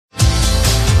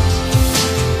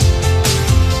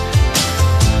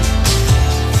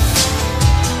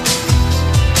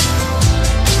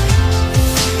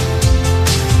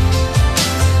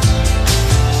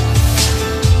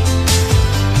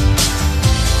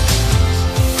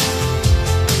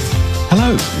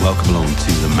So, welcome along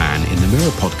to the Man in the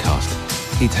Mirror podcast.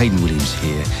 It's Hayden Williams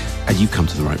here, and you've come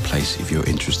to the right place if you're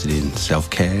interested in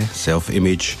self-care,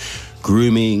 self-image,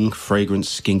 grooming,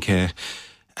 fragrance, skincare,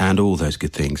 and all those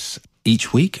good things.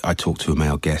 Each week, I talk to a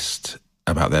male guest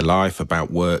about their life,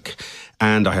 about work,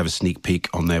 and I have a sneak peek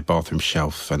on their bathroom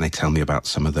shelf, and they tell me about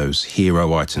some of those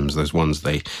hero items, those ones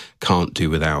they can't do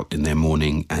without in their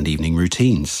morning and evening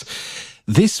routines.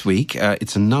 This week,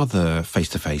 it's another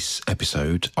face-to-face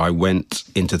episode. I went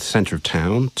into the centre of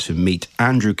town to meet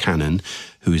Andrew Cannon,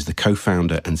 who is the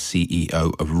co-founder and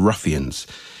CEO of Ruffians.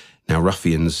 Now,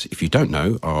 Ruffians, if you don't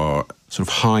know, are sort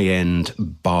of high-end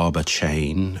barber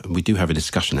chain. We do have a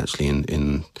discussion, actually,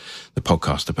 in the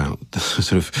podcast about the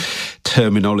sort of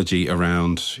terminology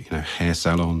around, hair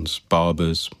salons,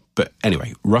 barbers. But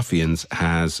anyway, Ruffians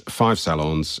has 5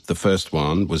 salons. The first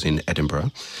one was in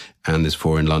Edinburgh, and there's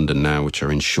 4 in London now, which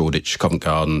are in Shoreditch, Covent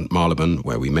Garden, Marylebone,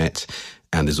 where we met.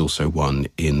 And there's also one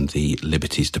in the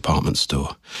Liberties department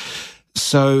store.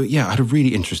 So, yeah, I had a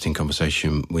really interesting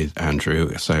conversation with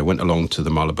Andrew. So I went along to the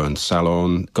Marylebone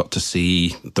salon, got to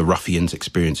see the Ruffians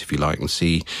experience, if you like, and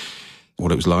see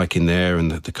what it was like in there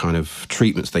and the kind of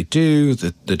treatments they do,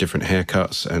 the different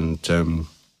haircuts and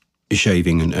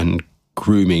shaving and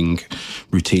grooming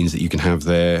routines that you can have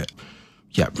there.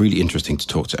 Yeah, really interesting to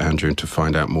talk to Andrew and to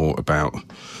find out more about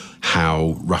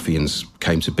how Ruffians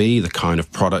came to be, the kind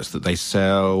of products that they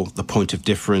sell, the point of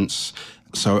difference.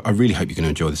 So I really hope you're going to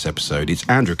enjoy this episode. It's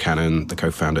Andrew Cannon, the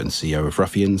co-founder and CEO of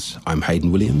Ruffians. I'm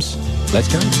Hayden Williams. Let's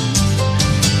go.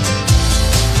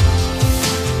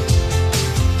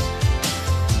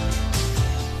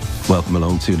 Welcome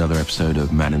along to another episode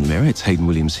of Man in the Mirror. It's Hayden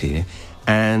Williams here.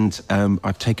 And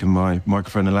I've taken my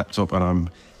microphone and laptop and I'm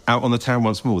out on the town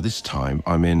once more. This time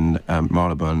I'm in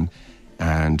Marylebone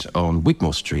and on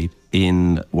Wigmore Street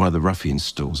in one of the Ruffians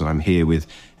stores. And I'm here with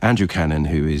Andrew Cannon,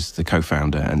 who is the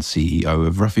co-founder and CEO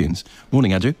of Ruffians.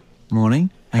 Morning, Andrew. Morning.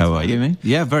 How are you?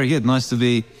 Yeah, very good. Nice to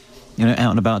be,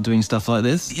 out and about doing stuff like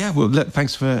this. Yeah, well, look,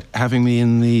 thanks for having me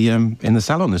in the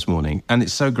salon this morning. And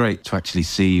it's so great to actually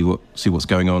see what's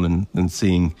going on and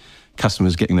seeing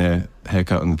customers getting their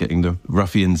haircut and getting the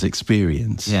Ruffians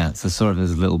experience. Yeah, so sorry if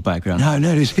there's a little background.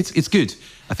 No, it's good.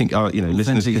 I think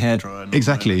listeners, authentic hairdryer.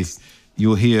 Exactly.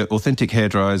 You'll hear authentic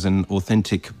hairdryers and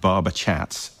authentic barber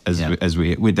chats as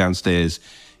we're downstairs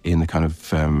in the kind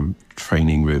of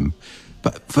training room.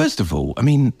 But first of all, I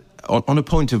mean, on a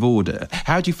point of order,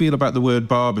 how do you feel about the word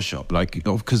barbershop? Like,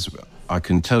 because I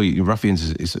can tell you,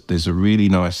 Ruffians there's a really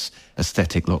nice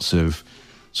aesthetic, lots of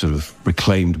sort of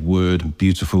reclaimed wood and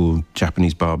beautiful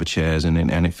Japanese barber chairs, and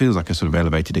it feels like a sort of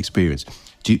elevated experience.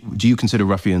 Do you consider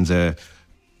Ruffians a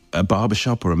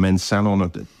barbershop or a men's salon? Or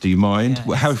do you mind?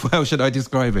 Yeah, how should I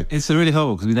describe it? It's really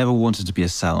horrible because we never wanted to be a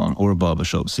salon or a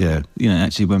barbershop. So,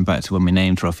 actually went back to when we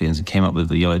named Ruffians and came up with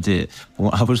the idea.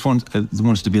 I just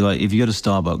wanted to be like, if you go to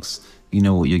Starbucks, you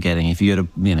know what you're getting. If you go to,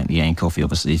 you're getting coffee,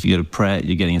 obviously. If you go to Pret,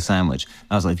 you're getting a sandwich.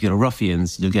 I was like, if you go to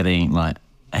Ruffians, you're getting like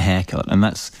a haircut. And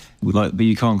that's like, but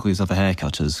you can't call yourself a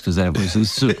haircutters because they're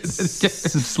sort of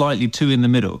slightly too in the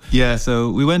middle. Yeah.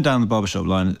 So we went down the barbershop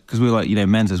line because we were like,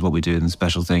 men's is what we do and the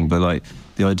special thing. But like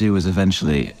the idea was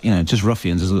eventually, just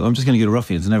Ruffians. I'm just going to go to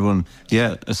Ruffians, and everyone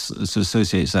sort of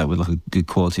associates that with like a good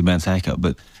quality men's haircut.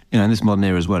 But in this modern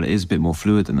era as well, it is a bit more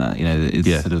fluid than that.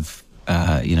 It's sort of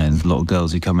there's a lot of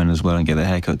girls who come in as well and get their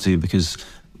haircut too because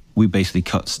we basically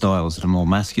cut styles that are more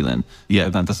masculine. Yeah,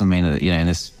 but that doesn't mean that in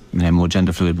this more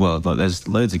gender fluid world, like there's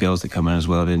loads of girls that come in as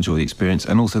well that enjoy the experience,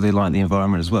 and also they like the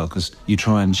environment as well because you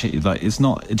try and like it's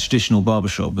not a traditional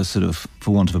barbershop, but sort of,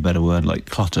 for want of a better word, like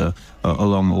clutter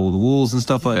along all the walls and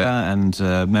stuff like that, and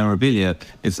memorabilia.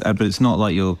 But it's not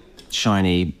like your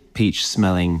shiny peach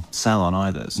smelling salon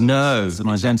either. So No, it's an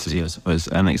identity, I suppose,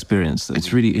 an experience.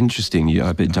 It's really interesting.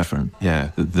 A bit different.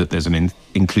 Yeah, that there's an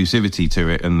inclusivity to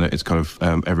it, and that it's kind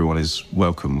of everyone is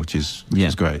welcome, which is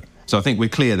great. So I think we're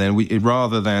clear then.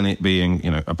 Rather than it being,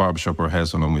 a barbershop or a hair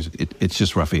salon, it's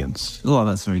just Ruffians. Oh,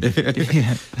 that's very good.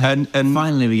 Yeah. And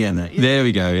finally we get there. There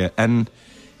we go. Yeah. And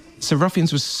so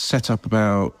Ruffians was set up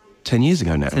about 10 years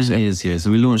ago now. 10 years, yeah.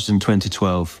 So we launched in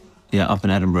 2012. Yeah, up in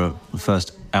Edinburgh, the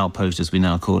first outpost, as we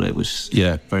now call it, which is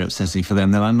very upsetting for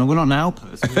them. They're like, no, we're not an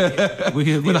outpost.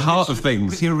 We're the heart of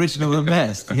things. We're the original and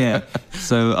best, yeah.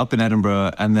 So up in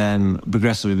Edinburgh, and then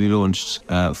progressively we launched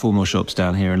 4 more shops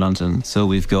down here in London. So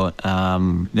we've got,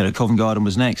 Covent Garden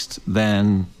was next,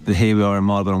 then here we are in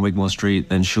Marylebone on Wigmore Street,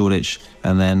 then Shoreditch,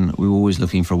 and then we were always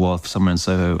looking for a while for somewhere in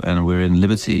Soho, and we're in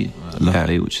Liberty,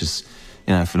 luckily, which is,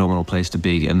 a phenomenal place to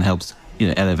be and helps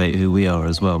elevate who we are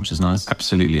as well, which is nice.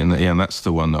 Absolutely, and that's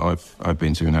the one that I've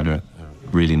been to and had a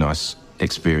really nice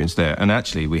experience there. And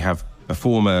actually, we have a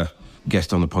former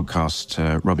guest on the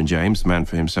podcast, Robin James, the man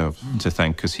for himself, to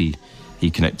thank, because he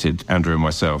connected Andrew and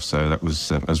myself. So that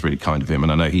was really kind of him.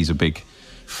 And I know he's a big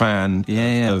fan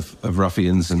of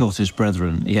Ruffians and Scottish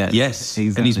brethren. Yeah, yes,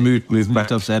 and he's moved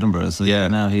back up to Edinburgh. So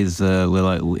now he's we're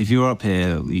like, if you're up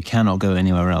here, you cannot go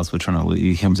anywhere else. We're trying to.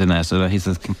 He comes in there, so he's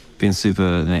been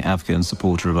super advocate and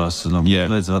supporter of us, and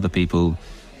loads of other people,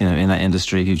 in that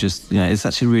industry who just, it's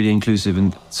actually really inclusive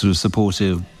and sort of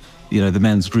supportive. The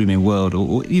men's grooming world,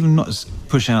 or even not just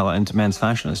pushing out into men's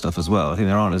fashion and stuff as well. I think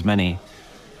there aren't as many.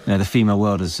 The female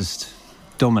world is just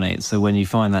dominates. So when you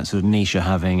find that sort of niche,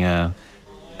 having a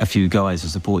few guys to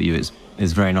support you is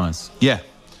very nice. Yeah.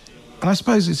 And I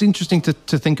suppose it's interesting to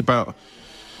think about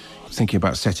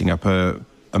setting up a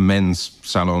men's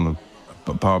salon,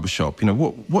 a barbershop.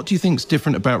 What do you think's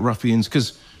different about Ruffians?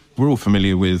 Because we're all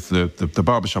familiar with the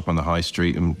barbershop on the high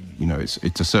street, and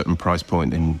it's a certain price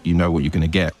point and you know what you're going to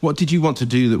get. What did you want to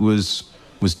do that was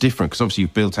different? Because obviously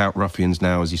you've built out Ruffians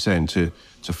now, as you say, into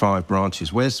 5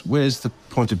 branches. Where's the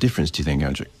point of difference, do you think,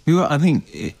 Andrew? Well, I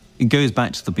think it goes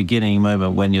back to the beginning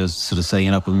moment when you're sort of setting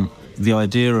up, and the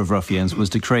idea of Ruffians was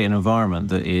to create an environment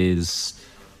that is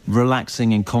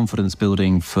relaxing and confidence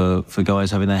building for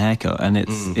guys having their haircut. And it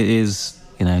is,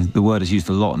 the word is used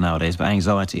a lot nowadays, but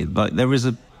anxiety. But there is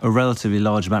a relatively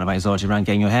large amount of anxiety around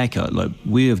getting your haircut. Like,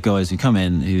 we have guys who come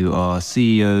in who are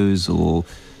CEOs or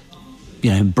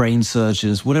brain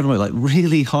surgeons, whatever, like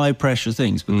really high pressure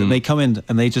things, but then they come in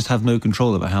and they just have no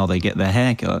control over how they get their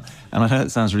haircut. And I know it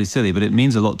sounds really silly, but it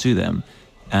means a lot to them.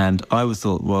 And I always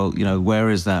thought, well, where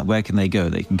is that? Where can they go?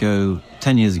 They can go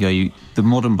 10 years ago, the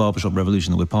modern barbershop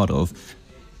revolution that we're part of,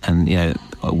 and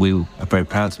we are very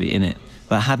proud to be in it.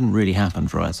 That hadn't really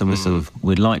happened, right? So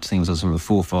we'd like to think we were some of the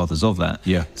forefathers of that.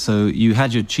 Yeah. So you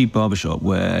had your cheap barbershop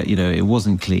where, it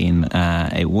wasn't clean,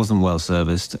 it wasn't well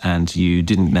serviced, and you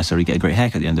didn't necessarily get a great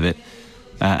haircut at the end of it.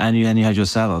 And you had your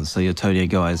salons, so your Tonia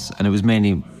guys, and it was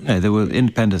mainly, there were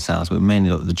independent salons, but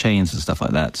mainly the chains and stuff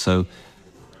like that. So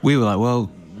we were like,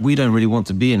 well, we don't really want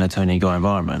to be in a Tonia guy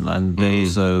environment. And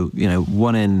so,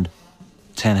 1 in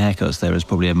 10 haircuts there is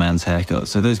probably a man's haircut.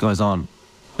 So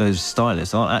those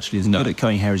stylists aren't actually as good at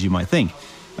cutting hair as you might think.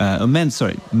 Men's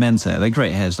hair, they're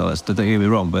great hairstylists, don't get me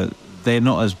wrong, but they're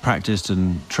not as practiced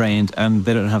and trained, and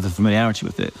they don't have the familiarity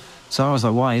with it. So I was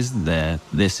like, why isn't there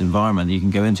this environment that you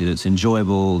can go into that's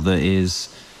enjoyable, that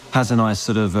has a nice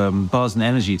sort of buzz and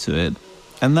energy to it?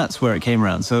 And that's where it came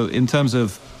around. So in terms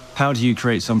of how do you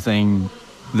create something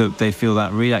that they feel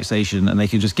that relaxation and they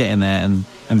can just get in there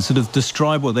and sort of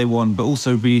describe what they want, but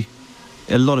also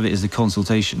a lot of it is the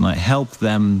consultation, like help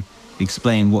them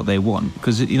explain what they want.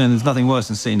 Because, there's nothing worse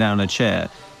than sitting down in a chair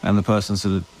and the person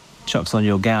sort of chucks on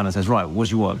your gown and says, right, what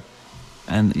do you want?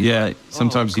 And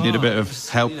sometimes you need a bit of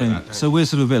help. So we're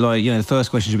sort of a bit like, the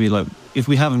first question should be like, if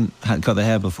we haven't cut their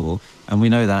hair before, and we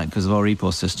know that because of our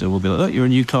EPOS system, we'll be like, look, you're a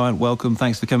new client, welcome,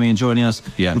 thanks for coming and joining us.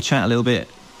 Yeah. We'll chat a little bit,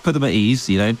 put them at ease,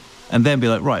 and then be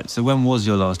like, right, so when was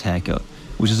your last haircut?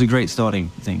 Which is a great starting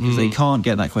thing, because they can't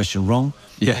get that question wrong.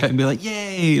 Yeah. They can be like,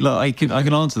 yay, I can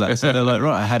answer that. So they're like,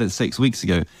 right, I had it 6 weeks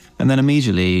ago. And then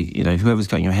immediately, whoever's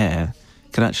cutting your hair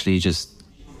can actually just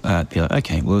be like,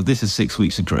 okay, well, this is 6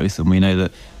 weeks of growth, and we know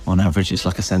that on average it's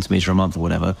like a centimetre a month or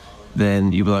whatever.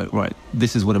 Then you'll be like, right,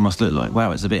 this is what it must look like.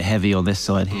 Wow, it's a bit heavy on this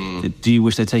side here. Do you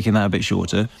wish they'd taken that a bit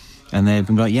shorter? And they've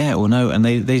been like, yeah or no. And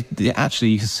they actually,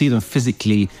 you can see them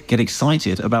physically get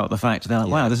excited about the fact they're like,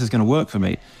 wow, this is going to work for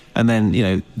me. And then,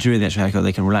 during the actual haircut,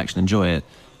 they can relax and enjoy it.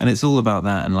 And it's all about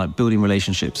that and like building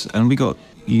relationships. And we got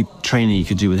training you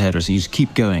could do with hairdressing. You just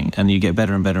keep going and you get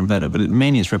better and better and better. But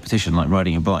mainly it's repetition, like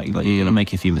riding a bike. Like, you're going to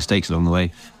make a few mistakes along the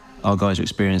way. Our guys are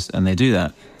experienced and they do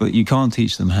that. But you can't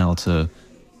teach them how to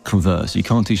converse. You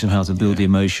can't teach them how to build the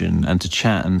emotion and to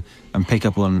chat and pick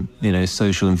up on,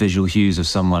 social and visual hues of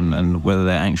someone, and whether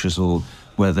they're anxious or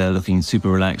whether they're looking super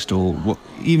relaxed, or what,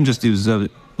 even just observing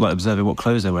what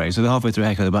clothes they're wearing. So they're halfway through a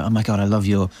haircut, they're like, oh my God, I love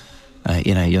your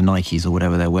Nikes or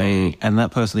whatever they're wearing. And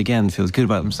that person, again, feels good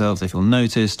about themselves. They feel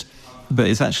noticed. But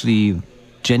it's actually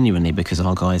genuinely because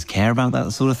our guys care about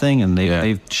that sort of thing, and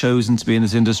they've chosen to be in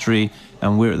this industry,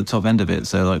 and we're at the top end of it.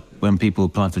 So like when people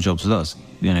apply for jobs with us,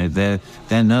 they're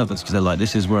nervous because they're like,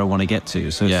 this is where I want to get to.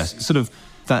 So it's sort of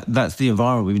that's the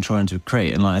environment we've been trying to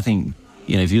create. And like, I think,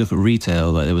 if you look at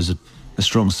retail, like there was a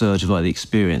strong surge of like the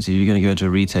experience. If you're going to go into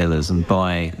retailers and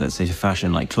buy, let's say,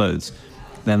 fashion like clothes,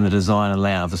 then the design and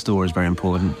layout of the store is very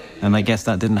important. And I guess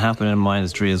that didn't happen in my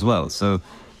industry as well. So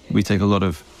we take a lot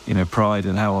of pride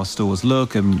in how our stores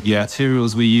look and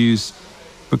materials we use,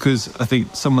 because I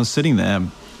think someone's sitting there,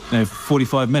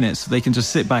 45 minutes, they can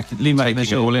just sit back, lean back in their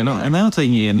chair, and they're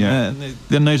taking it in.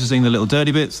 They're noticing the little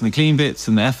dirty bits and the clean bits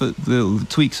and the effort, the little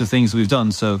tweaks of things we've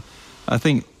done. So I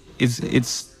think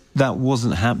it's that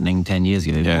wasn't happening 10 years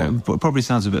ago. Yeah. It probably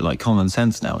sounds a bit like common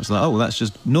sense now. It's like, oh, well, that's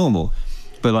just normal.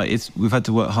 But like, we've had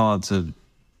to work hard to,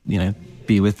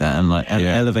 be with that and like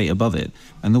elevate above it.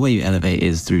 And the way you elevate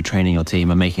is through training your team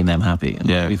and making them happy.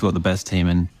 And we've got the best team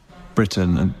in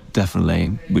Britain, and definitely,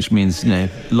 which means,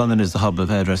 London is the hub of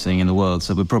hairdressing in the world,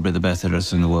 so we're probably the best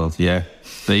hairdresser in the world. Yeah,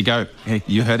 there you go. Hey,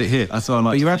 you heard it here. That's what I'm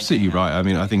like. But you're absolutely right. I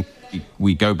mean, I think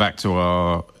we go back to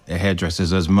our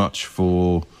hairdressers as much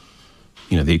for,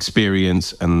 the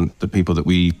experience and the people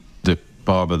the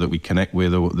barber that we connect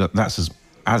with, or that's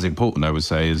as important, I would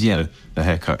say, as the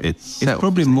haircut itself. It's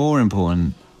probably more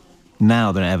important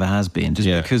now than it ever has been, just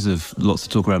because of lots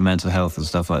of talk around mental health and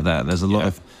stuff like that. There's a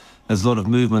lot of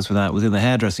movements with that within the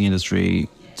hairdressing industry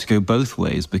to go both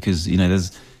ways, because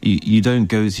you don't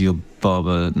go to your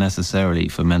barber necessarily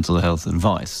for mental health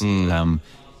advice,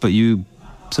 but you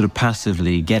sort of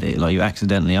passively get it, like you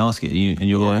accidentally ask it, and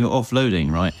you're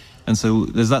offloading, right? And so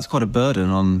that's quite a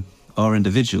burden on our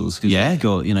individuals, because you've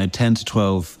got 10 to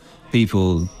 12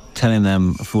 people telling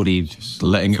them a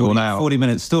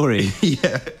 40-minute story.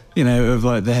 Of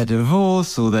like their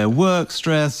divorce or their work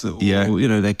stress, or their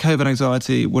COVID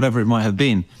anxiety, whatever it might have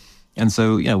been. And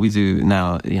so, we do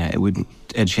now, we're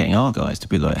educating our guys to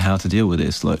be like how to deal with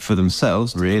this, like for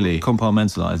themselves, really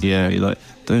compartmentalize. Like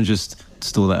don't just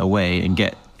store that away and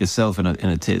get yourself in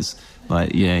a tiz.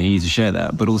 Like, you need to share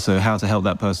that, but also how to help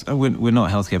that person. We're not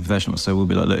healthcare professionals, so we'll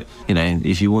be like, look,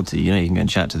 if you want to, you can go and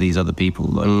chat to these other people,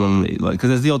 because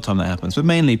there's the odd time that happens. But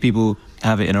mainly people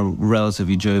have it in a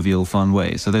relatively jovial, fun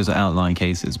way. So those are outlying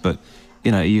cases. But,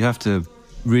 you have to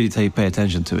really pay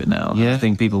attention to it now. I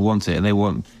think people want it, and they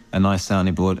want a nice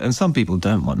sounding board. And some people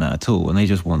don't want that at all, and they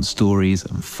just want stories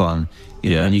and fun,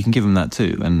 and you can give them that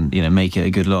too, and, make it a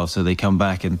good laugh so they come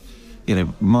back. And,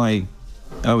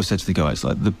 I always said to the guys,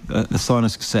 like, the sign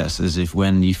of success is if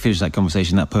when you finish that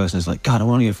conversation, that person is like, God, I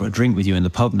want to go for a drink with you in the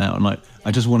pub now. And like,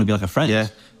 I just want to be like a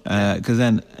friend. Because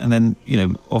then,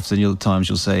 often you'll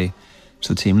say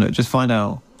to the team, look, just find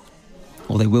out,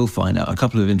 or they will find out a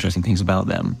couple of interesting things about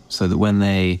them, so that when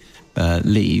they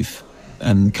leave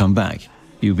and come back,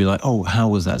 you'll be like, oh, how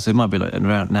was that? So it might be like,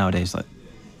 around nowadays, like,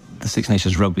 the Six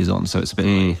Nations rugby's on, so it's a bit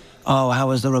like, oh, how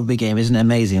was the rugby game? Isn't it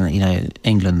amazing that,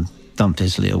 England dumped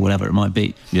Italy or whatever it might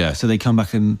be. So they come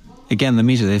back, and again,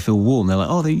 immediately they feel warm. They're like,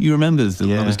 oh, you remember that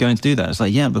I was going to do that. It's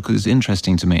like, because it's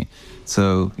interesting to me.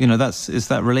 So, it's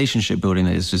that relationship building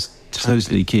that is just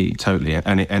totally key. Totally.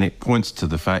 And it points to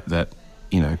the fact that,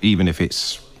 even if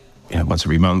it's, once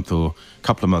every month or a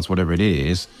couple of months, whatever it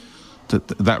is,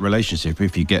 that relationship,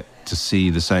 if you get to see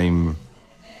the same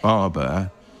barber,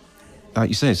 like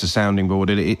you say, it's a sounding board.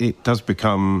 It does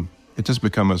become a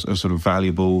sort of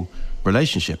valuable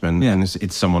relationship, and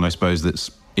it's someone, I suppose,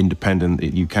 that's independent.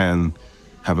 You can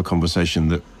have a conversation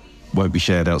that won't be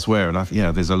shared elsewhere, and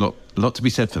there's a lot to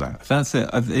be said for that. That's it.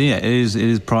 It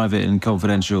is private and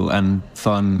confidential and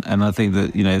fun, and I think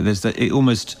that it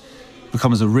almost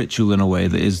becomes a ritual in a way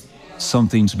that is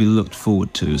something to be looked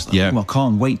forward to. It's like, I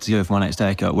can't wait to go for my next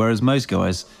haircut. Whereas most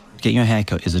guys, getting a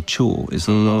haircut is a chore. It's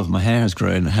my hair has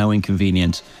grown, how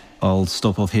inconvenient, I'll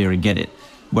stop off here and get it.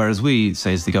 Whereas we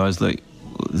say to the guys, look,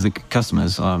 the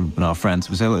customers and our friends,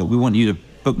 we say, look, we want you to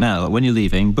book now. Like, when you're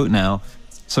leaving, book now.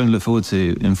 Something to look forward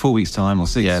to in 4 weeks' time or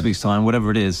 6 weeks' time,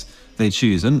 whatever it is they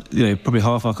choose. And probably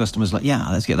half our customers are like,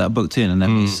 let's get that booked in, and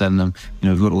then we send them.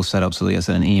 We've got it all set up so they get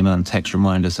sent an email and text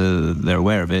reminder so they're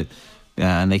aware of it,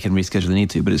 and they can reschedule if they need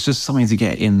to. But it's just something to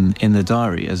get in the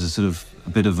diary as a sort of a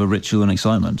bit of a ritual and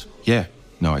excitement.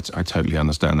 No, I totally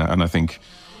understand that, and I think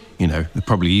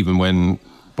probably even when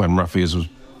Ruffians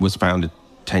was founded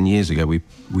 10 years ago, we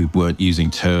weren't using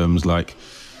terms like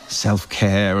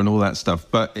self-care and all that stuff,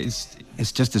 but it's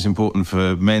just as important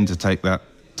for men to take that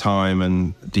time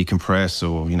and decompress,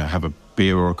 or have a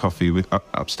beer or a coffee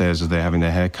upstairs as they're having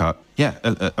their hair cut.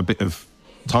 A bit of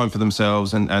time for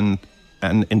themselves and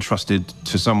entrusted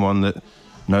to someone that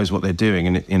knows what they're doing,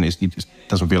 and it just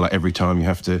doesn't feel like every time you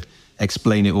have to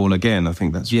explain it all again. I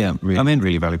think that's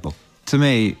really valuable. To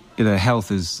me,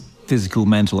 health is physical,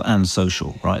 mental, and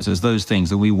social, right? So it's those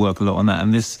things, and we work a lot on that.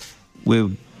 And we're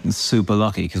super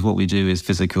lucky because what we do is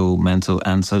physical, mental,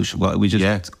 and social. Well,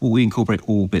 we incorporate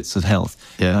all bits of health.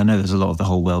 And I know there's a lot of the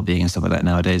whole well-being and stuff like that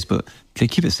nowadays, but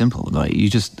keep it simple. Like, you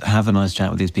just have a nice chat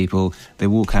with these people. They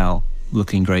walk out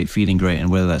looking great, feeling great, and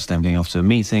whether that's them going off to a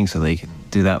meeting so they can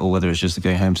do that, or whether it's just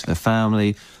going home to their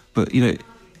family. But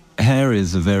hair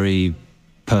is a very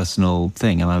personal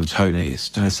thing, and I would totally.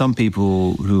 Some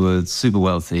people who are super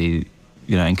wealthy,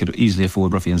 and could easily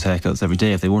afford Ruffians haircuts every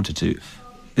day if they wanted to.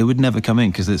 it would never come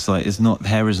in because it's like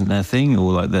hair isn't their thing,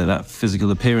 or like that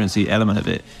physical appearance-y element of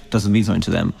it doesn't mean something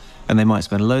to them, and they might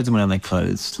spend loads of money on their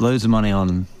clothes, loads of money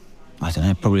on, I don't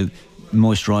know, probably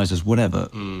moisturisers, whatever,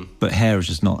 but hair is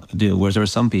just not a deal. Whereas there are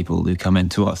some people who come in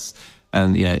to us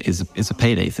and it's a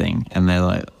payday thing, and they're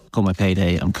like, got my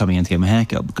payday, I'm coming in to get my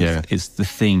haircut because it's the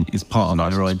thing, it's part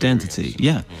of their identity.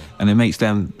 Yeah. And it makes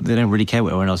them, they don't really care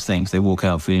what everyone else thinks. They walk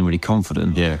out feeling really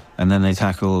confident. Yeah. And then they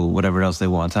tackle whatever else they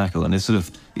want to tackle. And it's sort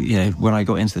of, when I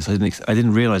got into this, I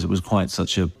didn't realise it was quite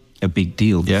such a big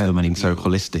deal. Yeah, so many so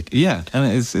holistic. Yeah,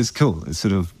 and it's cool. It's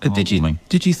sort of Did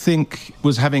you think,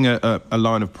 was having a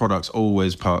line of products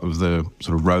always part of the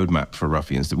sort of roadmap for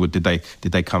Ruffians? Did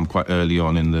they come quite early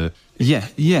on in the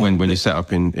when you set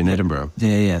up in Edinburgh?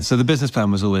 Yeah. So the business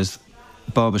plan was always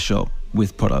barbershop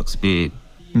with products,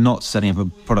 not setting up a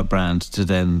product brand to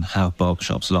then have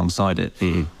barbershops alongside it.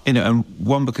 And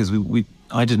one, because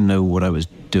I didn't know what I was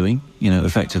doing,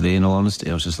 effectively, in all honesty.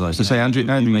 I was just like... So say,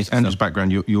 Andrew's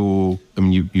background,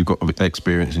 you've got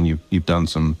experience and you've done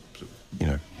some,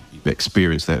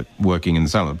 experience there working in the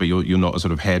salon, but you're not a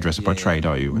sort of hairdresser by trade,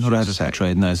 are you? Not a hairdresser by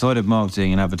trade, no. So I did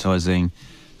marketing and advertising,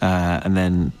 and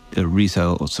then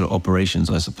retail sort of operations,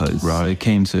 I suppose. Right. So it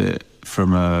came to it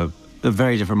from a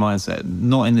very different mindset,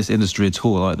 not in this industry at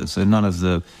all either. So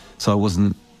I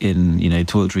wasn't in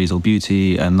toiletries or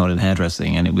beauty, and not in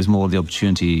hairdressing, and it was more the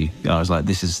opportunity. I was like,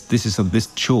 this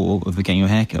chore of getting your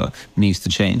haircut needs to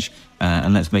change,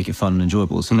 and let's make it fun and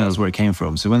enjoyable. So that was where it came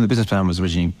from. So when the business plan was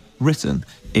originally written,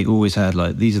 it always had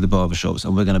like, these are the barbershops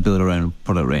and we're going to build our own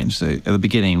product range. So at the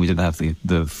beginning we didn't have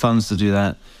the funds to do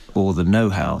that or the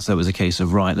know-how, so it was a case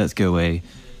of, right, let's go away,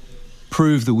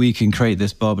 prove that we can create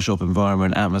this barbershop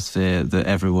environment, atmosphere that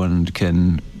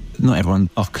not everyone,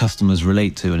 our customers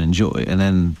relate to and enjoy, and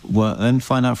then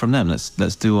find out from them.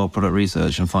 Let's do our product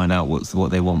research and find out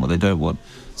what they want, what they don't want.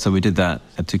 So we did that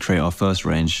to create our first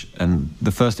range, and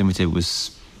the first thing we did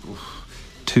was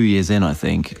 2 years in, I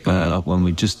think, when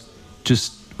we just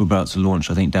were about to launch,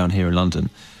 I think, down here in London,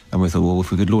 and we thought, well, if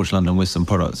we could launch London with some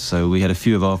products. So we had a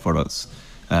few of our products,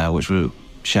 which were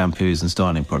shampoos and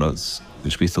styling products,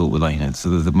 which we thought were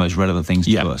the most relevant things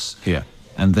to us. Yeah.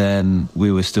 And then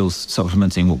we were still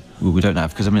supplementing what we don't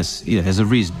have, because there's a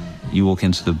reason you walk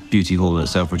into the beauty hall at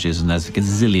Selfridges and there's a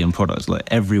gazillion products. Like,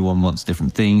 everyone wants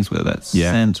different things, whether that's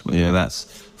scent, whether that's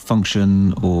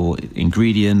function or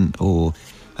ingredient, or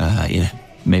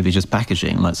maybe just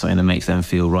packaging, like something that makes them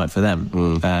feel right for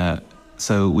them.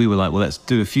 So we were like, well, let's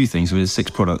do a few things. We did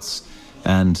 6 products,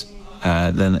 and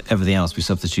then everything else we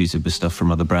substituted with stuff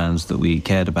from other brands that we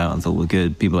cared about and thought were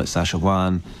good. People like Sacha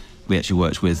Wan. We actually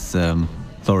worked with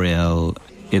L'Oreal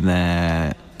in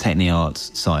their Techni-Art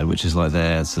side, which is like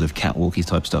their sort of catwalky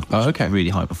type stuff. Oh, okay. Really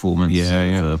high performance,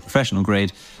 professional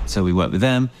grade. So we worked with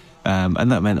them.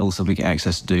 And that meant also we get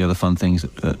access to doing other fun things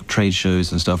at trade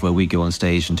shows and stuff, where we go on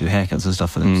stage and do haircuts and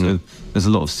stuff for them. So there's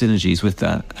a lot of synergies with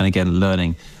that. And again,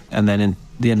 learning. And then in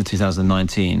the end of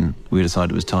 2019, we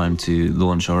decided it was time to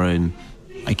launch our own,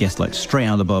 I guess, like straight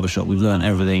out of the barbershop. We've learned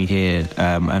everything here,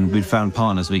 and we'd found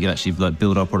partners we could actually like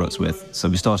build our products with. So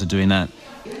we started doing that.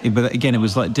 But again, it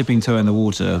was like dipping toe in the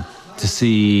water to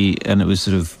see, and it was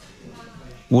sort of,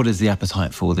 what is the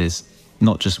appetite for this?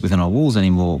 Not just within our walls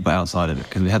anymore, but outside of it,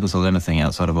 because we hadn't sold anything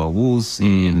outside of our walls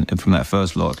from that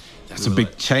first lot. That's a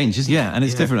big change, isn't it? Yeah, and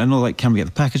it's different. And all like, can we get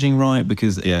the packaging right?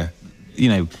 Because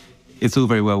it's all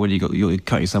very well when you're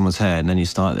cutting someone's hair and then you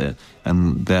start it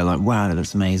and they're like, wow, that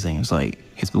looks amazing. It's like,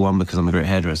 it's 1, because I'm a great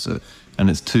hairdresser, and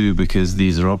it's 2, because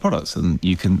these are our products, and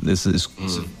you can. It's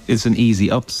an easy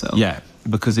upsell. Yeah,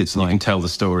 because it's like, you can tell the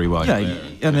story while you're there.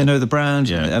 And they know the brand,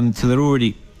 and so they're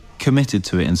already committed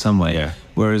to it in some way. Yeah.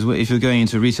 Whereas if you're going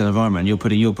into a retail environment and you're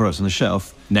putting your products on the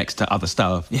shelf next to other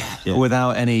stuff,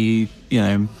 without any,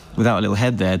 without a little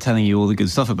head there telling you all the good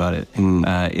stuff about it,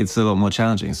 it's a lot more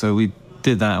challenging. So we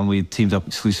did that, and we teamed up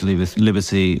exclusively with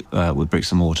Liberty, with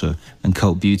Bricks and Mortar, and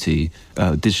Cult Beauty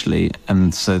digitally,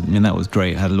 and so that was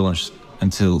great. Had a launch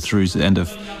until through to the end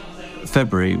of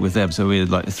February with them, so we had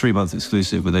like a 3-month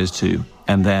exclusive with those two,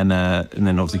 and then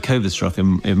obviously COVID struck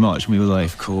in March, and we were like,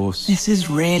 of course, this is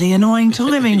really annoying to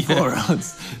live in for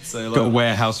us. So got a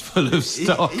warehouse full of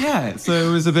stock. So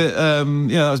it was a bit that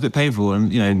was a bit painful,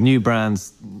 and new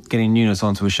brands getting newness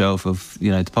onto a shelf of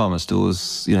department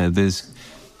stores, there's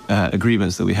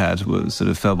agreements that we had were sort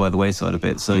of fell by the wayside a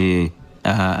bit. So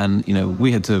and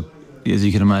we had to, as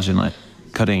you can imagine, like,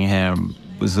 cutting hair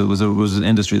was an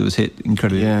industry that was hit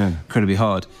incredibly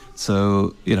hard.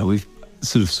 So we've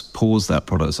sort of paused that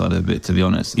product side a bit, to be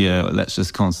honest. Let's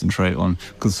just concentrate on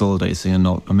consolidating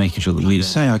and making sure that we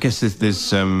say, I guess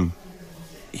there's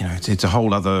it's a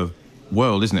whole other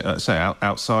world, isn't it? Say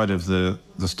outside of the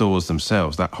stores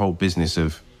themselves, that whole business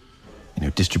of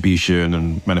distribution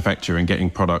and manufacture and getting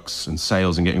products and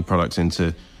sales and getting products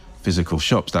into physical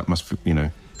shops. That must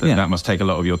that must take a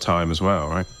lot of your time as well,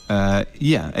 right?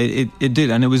 It did,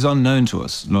 and it was unknown to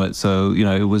us. Right? So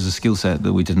it was a skill set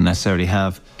that we didn't necessarily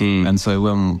have, and so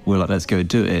when we're like, let's go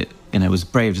do it, it was a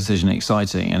brave decision,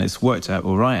 exciting, and it's worked out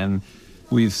all right, and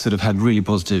we've sort of had really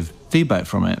positive feedback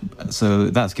from it. So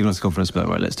that's given us confidence about,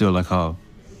 right, let's do like our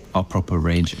proper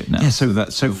range of it now. Yeah,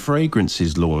 so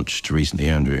fragrances launched recently,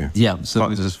 Andrew. Yeah, so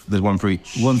there's one for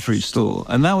each. One for each store,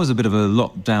 and that was a bit of a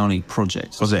lockdowny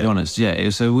project. Was it? To be honest, yeah.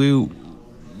 So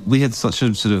we had such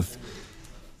a sort of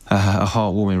a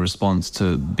heartwarming response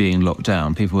to being locked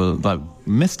down. People were like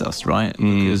missed us, right?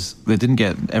 Because they didn't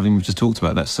get everything we just talked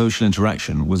about. That social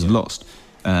interaction was lost.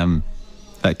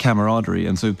 That camaraderie,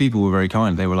 and so people were very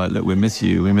kind. They were like, "Look, we miss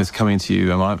you. We miss coming to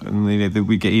you." And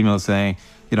we'd get emails saying,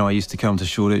 I used to come to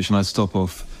Shoreditch and I'd stop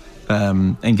off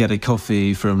and get a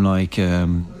coffee from like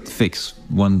Fix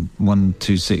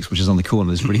 126, which is on the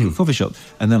corner. This really cool coffee shop,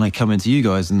 and then I come into you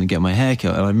guys and get my hair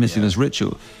cut, and I'm missing this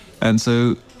ritual. And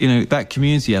so that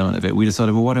community element of it, we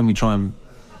decided, well, why don't we try and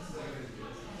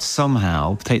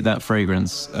somehow take that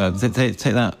fragrance, take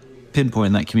that.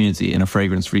 Pinpoint that community in a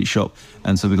fragrance for each shop.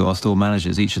 And so we've got our store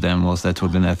managers, each of them, whilst they're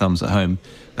twiddling their thumbs at home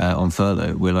on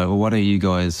furlough, we're like, well, why don't you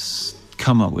guys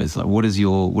come up with, like, what does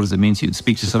it mean to you?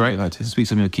 Speak to some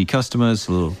of your key customers.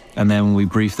 And then we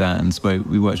briefed that and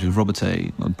we worked with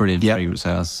Robertet, a brilliant fragrance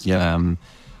house. And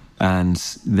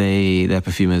their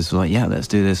perfumers were like, yeah, let's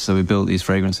do this. So we built these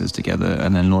fragrances together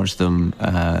and then launched them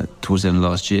towards the end of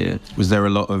last year. Was there a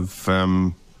lot of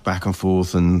back and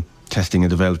forth and testing and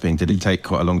developing? Did it take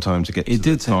quite a long time to get to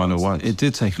the final ones? It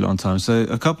did take a long time. So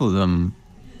a couple of them,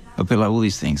 a bit like all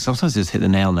these things, sometimes they just hit the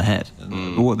nail on the head.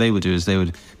 But what they would do is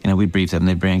we'd brief them,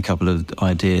 they'd bring a couple of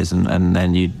ideas and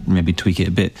then you'd maybe tweak it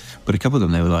a bit. But a couple of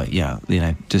them, they were like,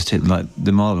 just hit, like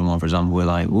the Marylebone one, for example, we're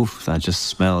like, oof, that just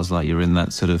smells like you're in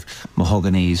that sort of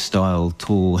mahogany style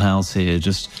tall house here.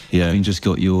 Having just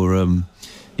got your,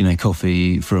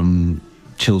 coffee from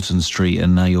Chiltern Street,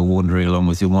 and now you're wandering along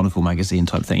with your Monocle magazine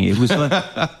type thing. It was like,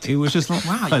 wow,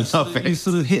 you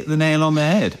sort of hit the nail on the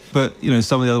head. But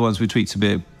some of the other ones we tweaked a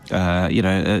bit,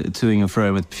 toing and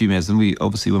froing with perfumers, and we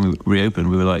obviously, when we reopened,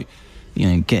 we were like,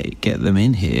 get them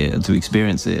in here to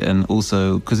experience it, and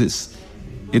also because it's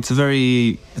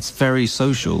very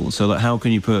social. So like, how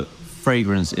can you put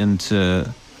fragrance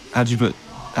into?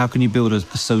 How can you build a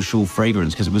social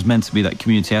fragrance? Because it was meant to be that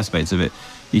community aspect of it.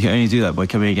 You can only do that by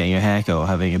coming and getting your hair cut or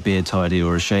having a beard tidy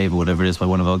or a shave or whatever it is by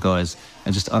one of our guys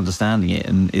and just understanding it.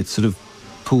 And it sort of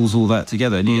pulls all that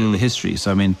together. And you know the history.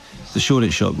 So, I mean, the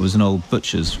Shoreditch shop was an old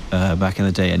butcher's back in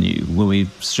the day. And when we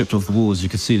stripped off the walls, you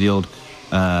could see the old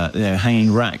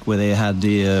hanging rack where they had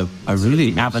the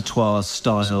really abattoir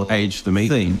style age the meat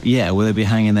thing. Yeah, where they'd be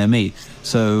hanging their meat.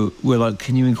 So we're like,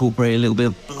 can you incorporate a little bit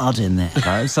of blood in there?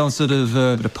 Right? Some sort of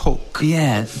bit of pork.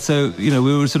 Yeah. So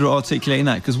we were sort of articulating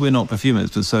that because we're not perfumers,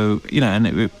 but so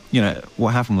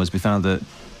what happened was we found that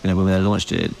when we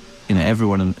launched it,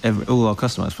 everyone and all our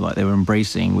customers were like, they were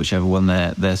embracing whichever one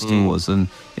their store was, and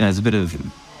there's a bit of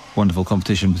wonderful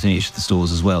competition between each of the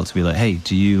stores as well to be like, hey,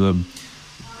 do you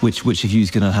which of you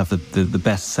is going to have the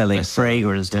best selling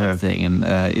fragrance and everything, and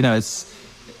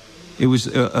it was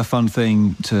a fun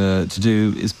thing to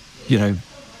do. Is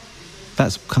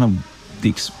that's kind of the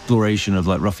exploration of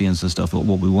like Ruffians and stuff.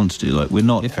 What we want to do, like we're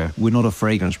not a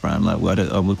fragrance brand. Like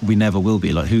we never will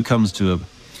be. Like who comes to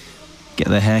get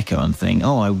their haircut and think,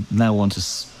 oh, I now want to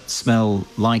smell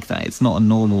like that. It's not a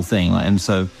normal thing. Like, and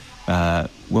so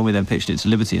when we then pitched it to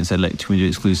Liberty and said, like, can we do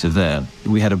exclusive there?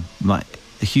 We had a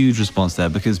huge response there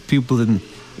because people didn't.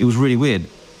 It was really weird.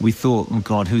 We thought, oh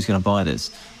God, who's going to buy this?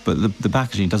 But the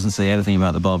packaging doesn't say anything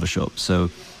about the barbershop.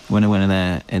 So when it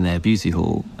went in their beauty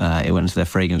hall, it went into their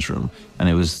fragrance room, and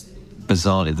it was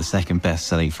bizarrely the second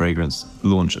best-selling fragrance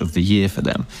launch of the year for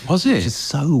them. Was it? Which is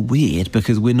so weird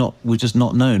because we're just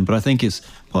not known. But I think it's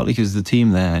partly because the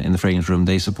team there in the fragrance room,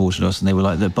 they supported us, and they were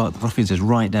like, the Ruffians is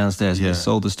right downstairs. And they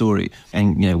sold the story,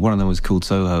 and one of them was called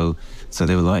Soho, so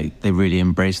they were like, they really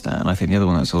embraced that. And I think the other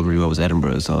one that sold really well was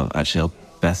Edinburgh, so actually our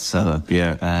bestseller.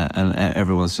 Yeah. And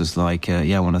everyone's just like,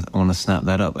 I want to snap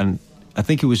that up. And I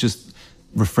think it was just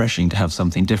refreshing to have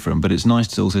something different. But it's nice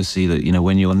to also see that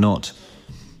when you're not.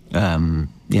 When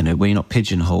you're not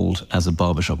pigeonholed as a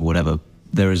barbershop or whatever,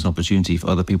 there is an opportunity for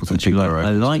other people to be like, I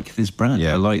like this brand.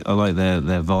 Yeah. I like their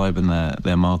vibe and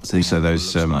their marketing. So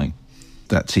those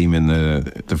that team in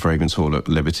the fragrance hall at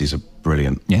Liberty's are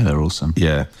brilliant. Yeah, they're awesome.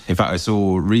 Yeah. In fact, I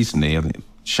saw recently,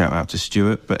 shout out to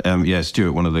Stuart, but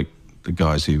Stuart, one of the the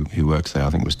guys who works there, I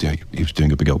think he was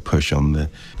doing a big old push on the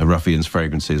Ruffians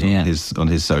fragrances on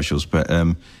his socials. But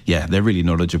they're really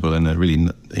knowledgeable and they're really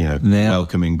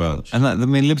welcoming bunch. And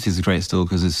Liberty's a great store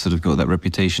because it's sort of got that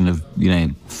reputation of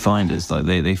finders. Like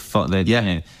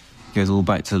they goes all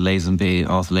back to Lazenby,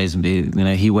 Arthur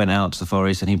Lazenby. He went out to the Far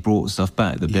East and he brought stuff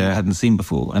back that people hadn't seen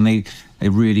before, and they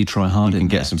really try hard. You can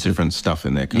get some different stuff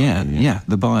in there.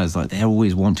 The buyers, like, they're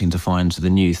always wanting to find the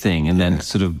new thing, and then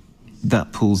sort of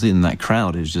that pulls in that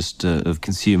crowd is just of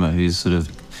consumer who's sort of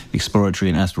exploratory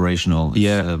and aspirational.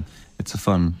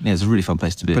 It's a really fun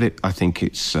place to be. But I think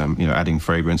it's adding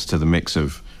fragrance to the mix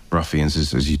of Ruffians,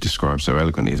 as you described so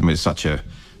eloquently. I mean,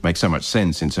 makes so much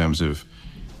sense in terms of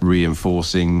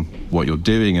reinforcing what you're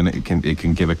doing, and it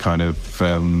can give a kind of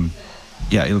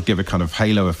it'll give a kind of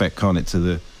halo effect, can't it, to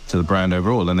the brand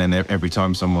overall. And then every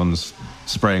time someone's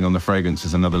spraying on the fragrance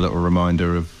is another little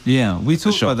reminder of we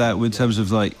talked about that in terms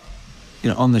of, like,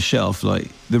 on the shelf, like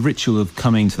the ritual of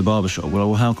coming to the barbershop.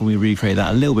 Well, how can we recreate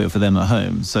that a little bit for them at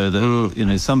home, so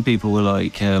that some people were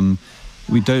like, the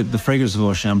fragrance of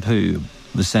our shampoo,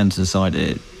 the scent inside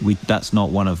it, that's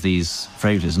not one of these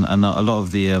fragrances, and a lot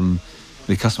of the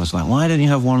customers are like, why don't you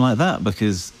have one like that?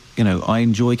 Because I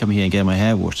enjoy coming here and getting my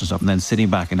hair washed and stuff, and then sitting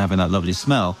back and having that lovely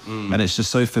smell, and it's just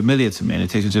so familiar to me, and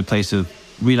it takes me to a place of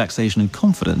relaxation and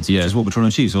confidence, which is what we're trying to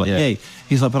achieve. So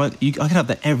he's like, but I could have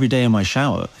that every day in my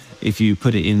shower if you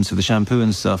put it into the shampoo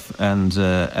and stuff and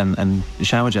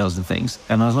shower gels and things.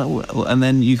 And I was like, well, and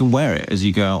then you can wear it as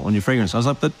you go out on your fragrance. I was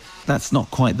like, but that's not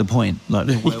quite the point. Like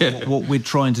what we're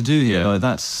trying to do here, like,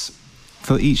 that's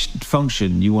for each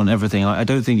function. You want everything. I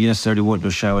don't think you necessarily want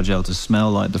your shower gel to smell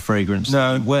like the fragrance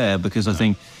you wear, because I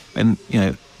think, and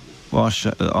our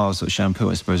sort of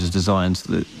shampoo, I suppose, is designed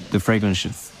so that the fragrance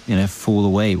should fall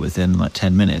away within like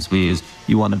 10 minutes. Because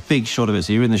you want a big shot of it,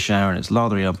 so you're in the shower and it's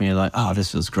lathering up and you're like,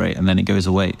 this feels great, and then it goes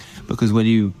away. Because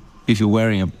if you're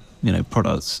wearing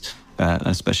products,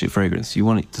 especially fragrance, you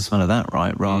want it to smell of that,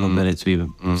 right, rather than it to be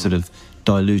sort of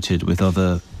diluted with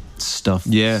other stuff.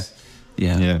 That's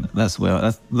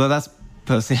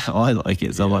personally how I like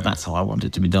it. So that's how I want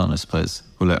it to be done, I suppose.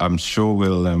 Well, I'm sure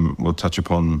we'll touch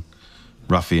upon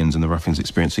Ruffians and the Ruffians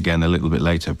experience again a little bit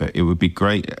later, but it would be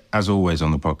great, as always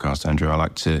on the podcast, Andrew, I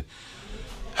like to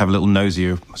have a little nosy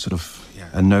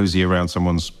around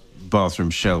someone's bathroom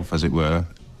shelf, as it were.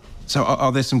 So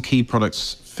are there some key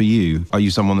products for you? Are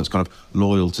you someone that's kind of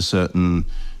loyal to certain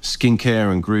skincare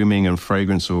and grooming and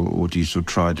fragrance, or do you sort of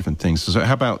try different things? So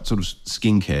how about sort of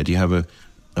skincare? Do you have a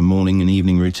morning and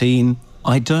evening routine?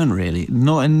 I don't really.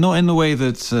 Not in the way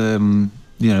that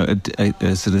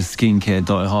a sort of skincare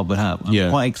diehard would have. I'm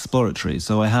quite exploratory,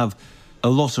 so I have a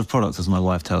lot of products, as my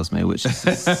wife tells me, which is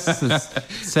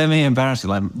semi-embarrassing.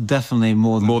 Like, definitely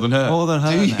more than her. More than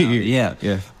her. Do you?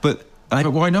 Yeah. But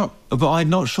why not? But I'm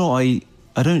not sure. I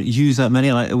don't use that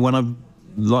many. Like, when I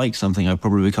like something, I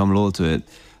probably become loyal to it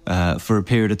for a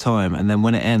period of time, and then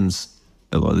when it ends,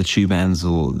 or the tube ends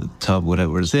or the tub,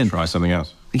 whatever it's in, try something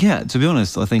else. Yeah, to be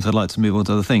honest, I think I'd like to move on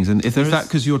to other things. And if is that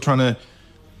because you're trying to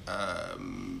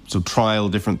sort of trial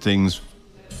different things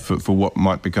for what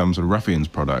might become sort of Ruffians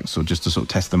products, or just to sort of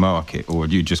test the market, or are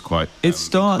you just quite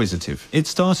inquisitive? It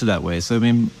started that way. So, I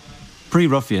mean,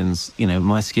 pre-Ruffians,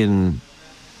 my skin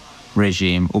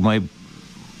regime, or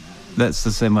let's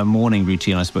just say my morning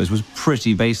routine, I suppose, was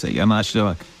pretty basic. And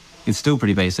actually, it's still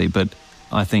pretty basic, but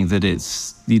I think that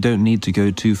you don't need to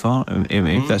go too far,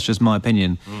 if that's just my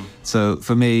opinion. So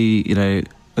for me,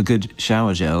 a good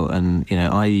shower gel, and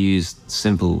I use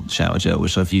simple shower gel,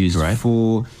 which I've used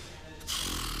for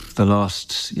the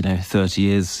last 30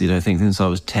 years. I think since I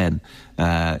was 10.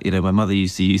 My mother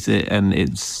used to use it, and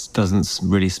it doesn't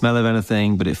really smell of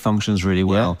anything, but it functions really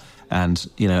well. And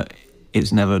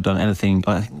it's never done anything.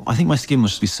 I think my skin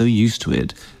must be so used to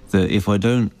it that if I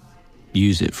don't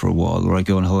use it for a while, or I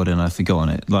go on holiday and I've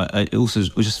forgotten it,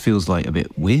 it just feels like a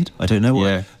bit weird. I don't know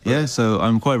why. So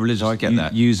I'm quite religious. I get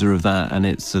that. User of that, and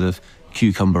it's sort of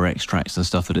cucumber extracts and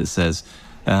stuff that it says.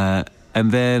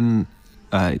 And then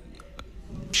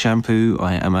shampoo,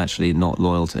 I am actually not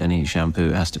loyal to any shampoo,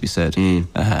 it has to be said.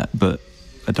 But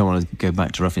I don't want to go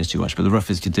back to Ruffians too much, but the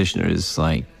Ruffians Conditioner is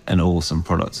like an awesome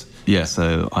product. Yeah.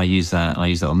 So I use that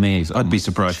on me. I'd be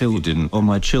surprised if you didn't. On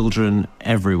my children,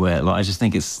 everywhere. Like, I just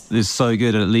think it's so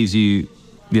good, and it leaves you,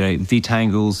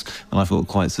 detangles, and I've got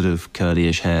quite sort of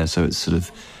curly-ish hair, so it's sort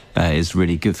of, is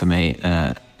really good for me.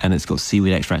 And it's got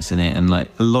seaweed extracts in it, and like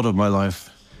a lot of my life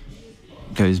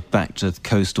goes back to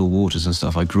coastal waters and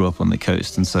stuff. I grew up on the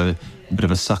coast, and so a bit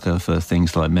of a sucker for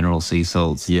things like mineral sea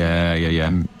salts.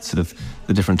 And sort of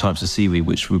the different types of seaweed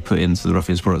which we put into the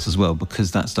Ruffians products as well,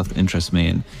 because that stuff interests me,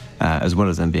 and as well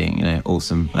as them being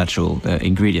awesome natural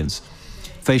ingredients.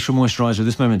 Facial moisturiser at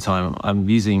this moment in time, I'm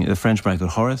using a French brand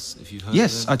called Horace. If you've heard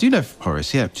Yes, of them. I do know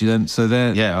Horace. Yeah, Do you know, so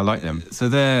they're yeah, I like them. So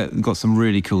they've got some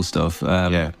really cool stuff.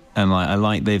 And like I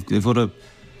like they've got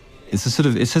it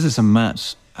says it's a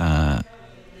matte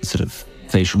sort of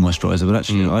facial moisturiser, but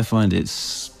actually I find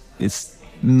it's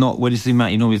not, when you see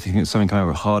matte, you normally think it's something kind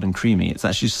of hard and creamy. It's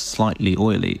actually slightly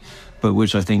oily, but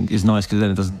which I think is nice because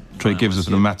then it doesn't. So it gives a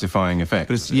sort of mattifying effect.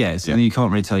 But you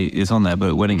can't really tell it's on there,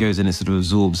 but when it goes in, it sort of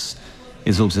absorbs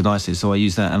it nicely. So I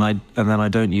use that, and then I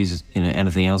don't use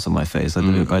anything else on my face. I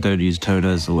don't use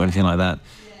toners or anything like that.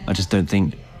 I just don't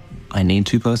think I need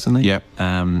to personally. Yep.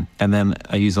 And then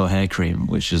I use our hair cream,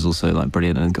 which is also like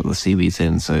brilliant and got the seaweeds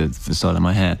in. So for styling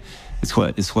my hair, it's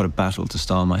quite a battle to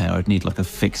style my hair. I'd need like a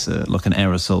fixer, like an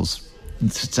aerosols,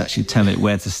 to actually tell it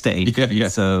where to stay. Yeah.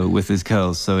 So with his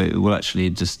curls, so it will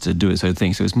actually just do its own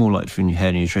thing. So it's more like for your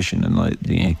hair nutrition and like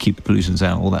keep the pollutants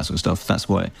out, all that sort of stuff. That's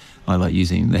why I like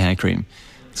using the hair cream.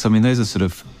 So I mean, those are sort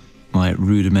of my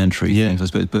rudimentary things, I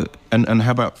suppose. But and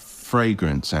how about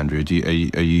fragrance, Andrew? Do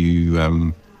you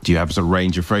have a sort of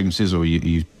range of fragrances, or are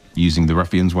you using the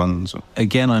Ruffians ones? Or?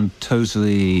 Again, I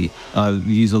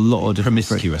use a lot of different...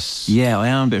 Promiscuous. Yeah, I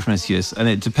am a bit promiscuous, and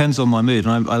it depends on my mood.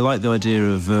 And I like the idea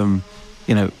of,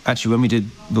 actually, when we did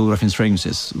the Ruffians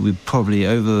fragrances, we probably,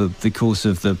 over the course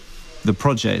of the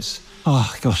project, I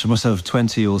must have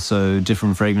 20 or so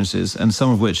different fragrances, and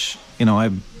some of which,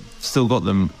 I've still got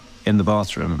them in the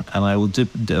bathroom, and I will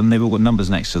and they've all got numbers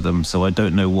next to them, so I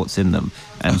don't know what's in them,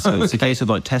 and so it's a case of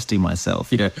like testing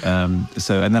myself. And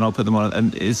then I'll put them on,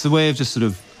 and it's a way of just sort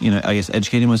of I guess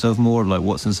educating myself more of like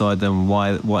what's inside them,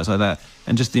 why it's like that,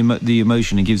 and just the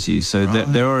emotion it gives you. So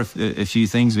there are a few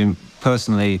things. I mean,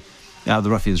 personally, out of the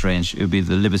Ruffians range, it would be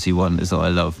the Liberty one is that I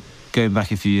love. Going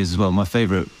back a few years as well, my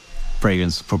favourite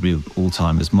fragrance probably of all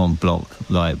time is Mont Blanc,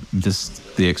 like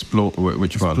just the Explorer.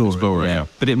 Which one? Explorer, yeah.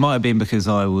 But it might have been because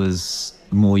I was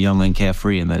more young and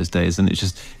carefree in those days, and I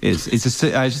just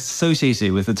associated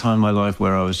it with the time in my life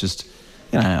where I was just,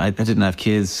 I didn't have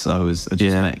kids. I just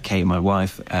met Kate, my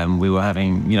wife, and we were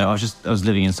having, I was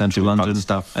living in central London fun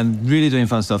stuff, and really doing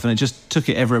fun stuff, and it just took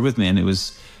it everywhere with me, and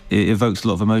it evokes a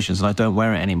lot of emotions, and I don't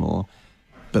wear it anymore.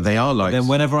 But they are like. Then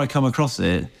whenever I come across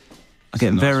it, I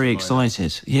get very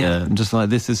excited. Yeah. I'm just like,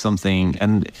 this is something.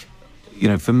 And,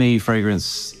 for me,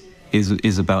 fragrance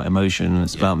is about emotion.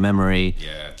 It's about memory.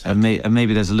 Yeah, totally. And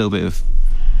maybe there's a little bit of,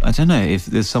 I don't know, if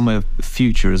there's somewhere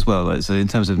future as well. Like, so in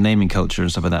terms of naming culture and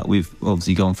stuff like that, we've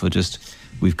obviously gone for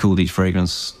we've called each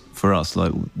fragrance for us,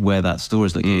 like where that store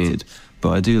is located.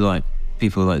 But I do like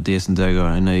people like Dias and Dogo.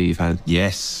 I know you've had...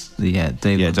 Yes.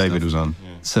 David was on.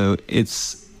 Yeah. So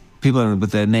it's people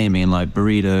with their naming, like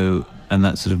Burrito, and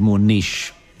that sort of more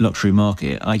niche luxury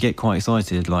market, I get quite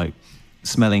excited, like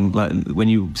smelling, like when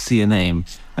you see a name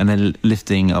and then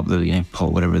lifting up the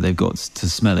pot, whatever they've got to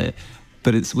smell it.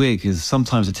 But it's weird because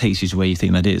sometimes it takes you to where you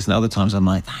think that is, and other times I'm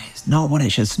like, that is not what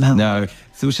it should smell. No,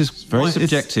 so it's just very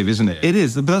subjective, isn't it? It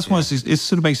is, but that's why it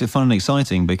sort of makes it fun and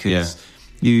exciting, because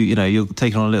you'll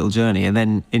take on a little journey, and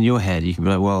then in your head you can be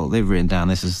like, well, they've written down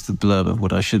this is the blurb of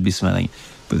what I should be smelling.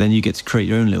 But then you get to create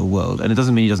your own little world, and it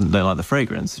doesn't mean you don't like the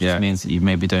fragrance. It just means that you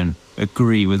maybe don't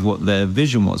agree with what their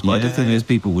vision was. But I don't think those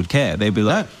people would care. They'd be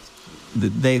like,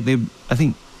 I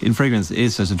think in fragrance it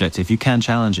is so subjective. You can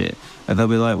challenge it, and they'll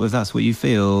be like, well, if that's what you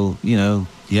feel,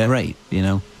 great.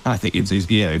 I think it's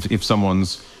easy. If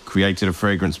someone's created a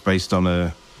fragrance based on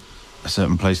a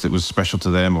certain place that was special to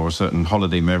them, or a certain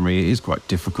holiday memory, it is quite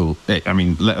difficult. Let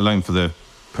alone for the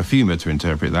perfumer to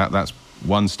interpret that. That's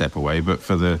one step away. But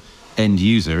for the end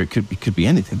user, it could be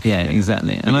anything. Yeah,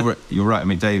 exactly. And you're right. I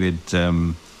mean, David,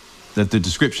 the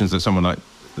descriptions that someone like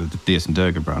the Dias and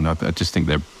Dogo brand, I just think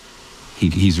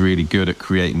he's really good at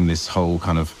creating this whole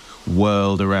kind of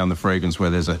world around the fragrance,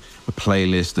 where there's a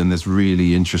playlist and there's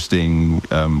really interesting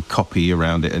copy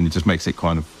around it, and it just makes it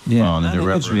kind of fun and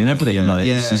irreverent and everything.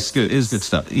 It's good. It's good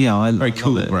stuff. Yeah, very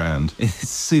cool brand. It's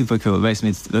super cool. It makes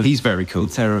me. He's very cool.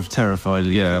 Terrified.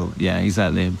 Yeah,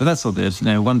 exactly. But that's all good.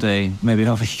 One day maybe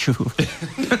I'll be cool.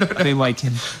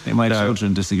 My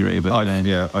children disagree, but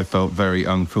I felt very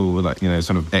uncool with that.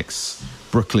 Sort of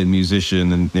ex-Brooklyn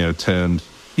musician, and turned.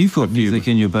 You've got music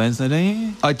in your bones, though, don't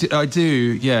you? I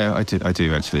do. Yeah, I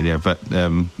do actually. Yeah, but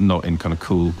not in kind of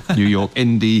cool New York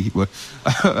indie.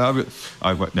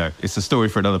 No, it's a story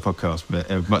for another podcast,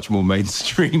 but much more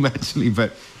mainstream actually.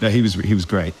 But no, he was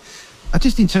great.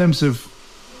 Just in terms of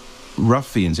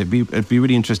Ruffians, it'd be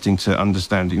really interesting to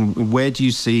understand, where do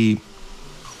you see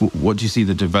what do you see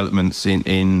the developments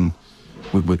in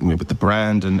with the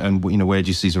brand, and where do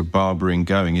you see sort of barbering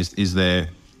going? Is there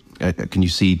can you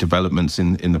see developments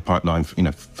in the pipeline,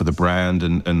 for the brand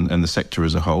and the sector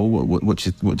as a whole? What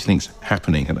do you think's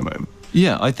happening at the moment?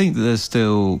 Yeah, I think that there's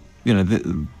still,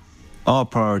 our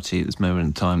priority at this moment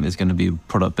in time is going to be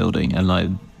product building and like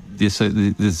the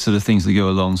sort of things that go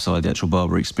alongside the actual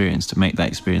barber experience to make that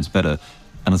experience better.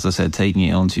 And as I said, taking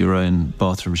it onto your own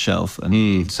bathroom shelf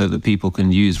and so that people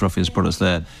can use Ruffians products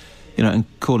there. And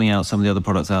calling out some of the other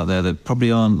products out there that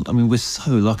probably aren't. I mean, we're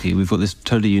so lucky. We've got this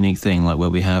totally unique thing, like where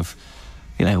we have,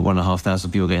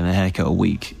 1,500 people getting their haircut a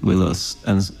week with us,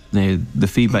 and the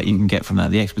feedback you can get from that,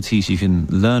 the expertise you can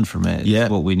learn from it, is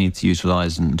what we need to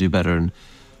utilise and do better. And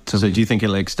so, do you think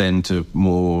it'll extend to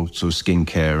more sort of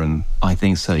skincare? And I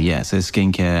think so. Yeah. So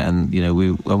skincare, and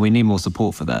we need more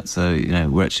support for that. So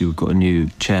we've got a new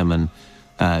chairman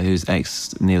who's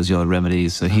ex Neil's Yard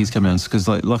Remedies. So he's coming on because,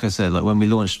 like I said, like when we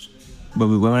launched.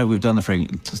 Whenever we've done the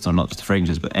fragrance, not just the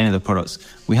fragrances, but any of the products,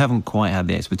 we haven't quite had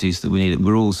the expertise that we needed.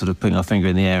 We're all sort of putting our finger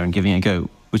in the air and giving it a go,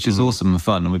 which is awesome and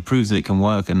fun, and we proved that it can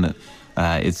work and that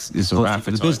it's sort of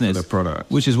for the business. For the product.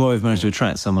 Which is why we've managed to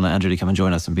attract someone like Andrew to come and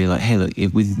join us and be like, hey, look,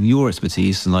 with your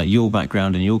expertise and like your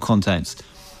background and your contacts,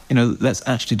 let's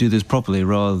actually do this properly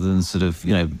rather than sort of,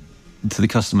 to the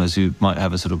customers who might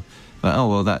have a sort of, like, oh,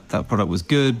 well, that product was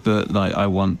good, but like I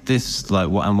want this, like,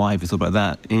 what, and why have you thought about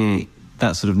that?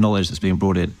 That sort of knowledge that's being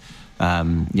brought in,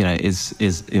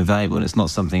 is invaluable, and it's not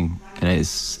something.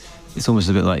 It's almost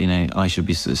a bit like I should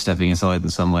be sort of stepping aside in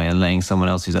some way and letting someone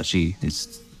else who's actually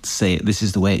say it. This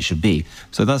is the way it should be.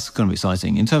 So that's kind of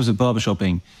exciting. In terms of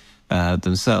barbershopping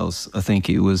themselves, I think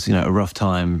it was a rough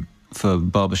time for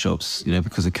barbershops,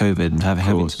 because of COVID and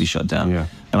having to be shut down. Yeah.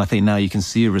 And I think now you can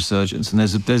see a resurgence, and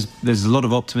there's a lot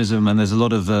of optimism, and there's a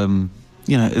lot of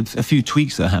a few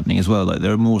tweaks that are happening as well. Like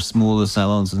there are more smaller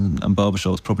salons and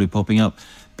barbershops probably popping up.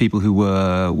 People who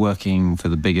were working for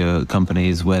the bigger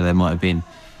companies where there might have been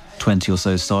 20 or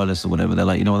so stylists or whatever, they're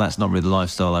like, that's not really the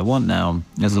lifestyle I want now.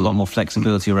 There's a lot more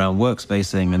flexibility around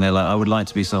workspacing, and they're like, I would like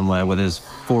to be somewhere where there's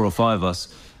 4 or 5 of us,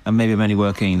 and maybe I'm only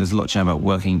working, there's a lot of chat about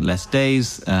working less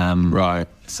days. Right.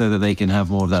 So that they can have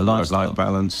more of that lifestyle. Life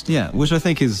balance. Yeah, which I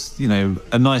think is,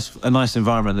 a nice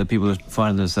environment that people are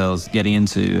finding themselves getting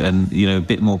into, and, a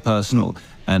bit more personal.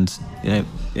 And,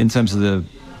 in terms of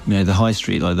the high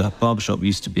street, like the barbershop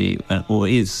used to be, or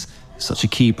is, such a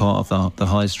key part of the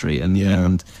high street.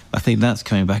 And I think that's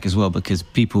coming back as well, because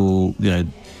people, there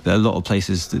are a lot of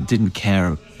places that didn't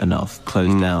care enough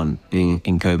closed down in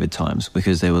COVID times,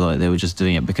 because they were just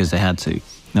doing it because they had to.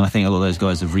 And I think a lot of those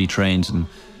guys have retrained, and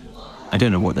I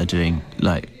don't know what they're doing,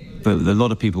 but a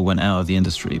lot of people went out of the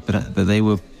industry, but they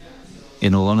were,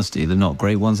 in all honesty, they're not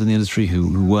great ones in the industry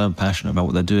who weren't passionate about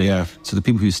what they're doing. Yeah. So the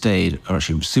people who stayed are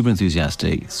actually super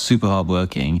enthusiastic, super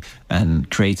hardworking and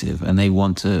creative, and they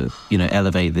want to,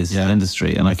 elevate this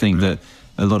industry. And I think that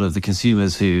a lot of the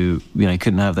consumers who,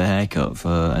 couldn't have their hair cut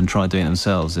and tried doing it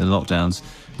themselves in lockdowns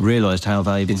realised how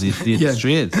valuable the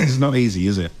industry is. It's not easy,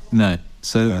 is it? No.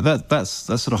 So that's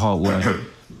sort of hard work.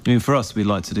 I mean, for us, we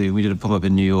did a pop-up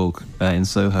in New York, in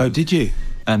Soho. Oh, did you?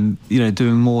 And,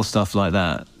 doing more stuff like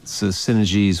that, so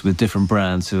synergies with different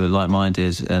brands who are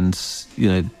like-minded, and,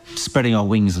 spreading our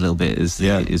wings a little bit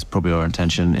is probably our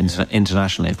intention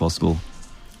internationally, if possible.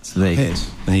 So there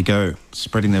you go,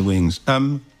 spreading their wings.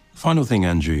 Final thing,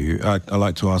 Andrew, I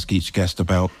like to ask each guest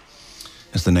about,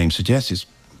 as the name suggests, it's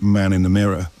man in the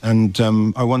mirror. And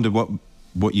I wonder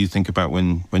what you think about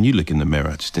when you look in the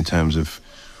mirror, just in terms of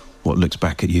what looks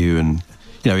back at you, and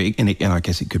and I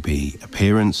guess it could be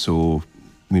appearance, or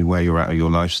where you're at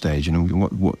your life stage.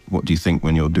 What do you think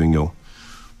when you're doing your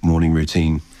morning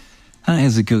routine? That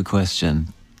is a good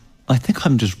question. I think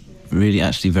I'm just really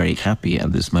actually very happy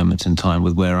at this moment in time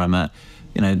with where I'm at.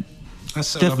 That's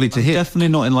so lovely to hear. Definitely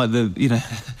not in like the,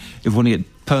 if you want to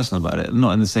get personal about it,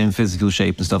 not in the same physical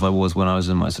shape and stuff I was when I was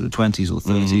in my sort of 20s or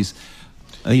 30s.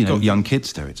 You've got young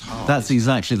kids though, it's hard. That's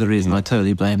exactly the reason. I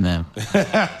totally blame them.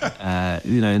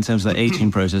 In terms of the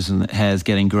aging process, and the hair's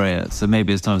getting greyer, so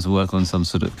maybe it's time to work on some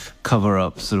sort of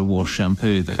cover-up sort of wash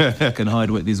shampoo that can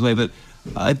hide what these way. But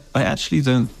I actually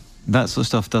don't, that sort of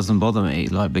stuff doesn't bother me,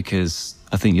 because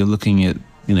I think you're looking at,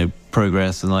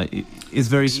 progress, and it's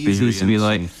very easy to be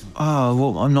like,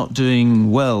 I'm not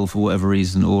doing well for whatever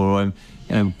reason, or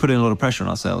I'm putting a lot of pressure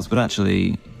on ourselves. But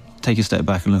actually, take a step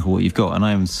back and look at what you've got. And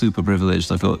I am super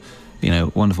privileged. I've got,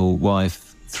 wonderful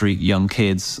wife, 3 young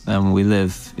kids, and we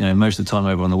live, most of the time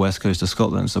over on the west coast of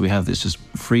Scotland. So we have this just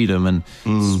freedom and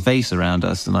space around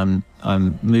us. And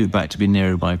I'm moved back to be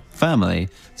nearer my family.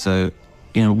 So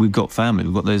you know, we've got family,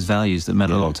 we've got those values that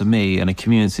meant a lot to me and a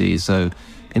community. So,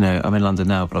 you know, I'm in London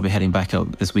now, but I'll be heading back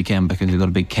up this weekend because we've got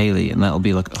a big ceilidh, and that'll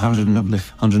be like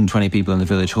 120 people in the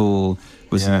village hall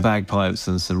with some bagpipes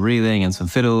and some reeling and some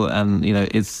fiddle, and you know,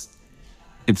 it's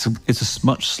a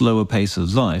much slower pace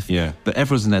of life. Yeah. But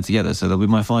everyone's in there together, so there'll be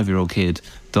my 5-year-old kid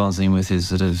dancing with his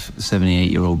sort of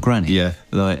 78-year-old granny. Yeah.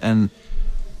 Like, and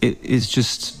it's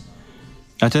just,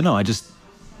 I don't know.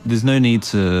 There's no need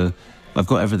to. I've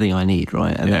got everything I need,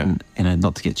 right? And then, you know,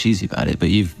 not to get cheesy about it, but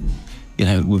we've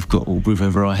got a roof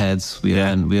over our heads. We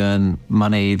earn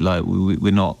money. Like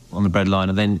we're not on the breadline.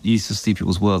 And then you used to see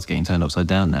people's worlds getting turned upside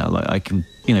down now. Like I can,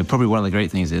 you know, probably one of the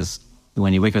great things is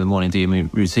when you wake up in the morning, do your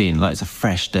routine. Like it's a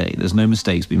fresh day. There's no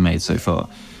mistakes been made so far.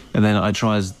 And then I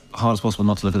try as hard as possible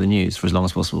not to look at the news for as long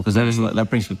as possible, because that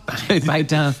brings me back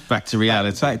down, back to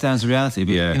reality. Back down to reality.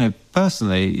 But you know,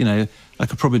 personally, you know, I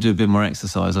could probably do a bit more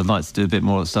exercise. I'd like to do a bit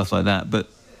more stuff like that. But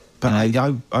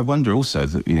I wonder also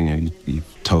that, you know, you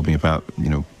told me about, you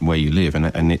know, where you live,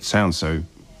 and it sounds so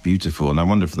beautiful. And I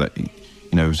wonder if that, you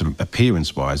know, sort of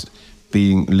appearance-wise,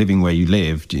 living where you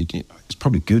live, it's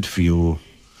probably good for your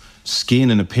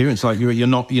skin and appearance. Like you're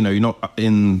not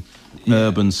in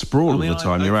urban sprawl all the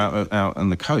time. You're out on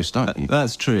the coast, aren't you?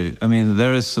 That's true. I mean,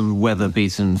 there is some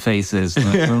weather-beaten faces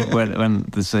when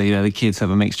the kids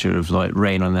have a mixture of like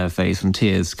rain on their face and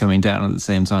tears coming down at the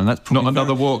same time. That's probably not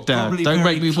another walk down. Don't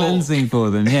make me cleansing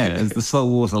for them. Yeah, as the salt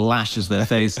water lashes their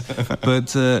face.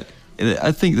 But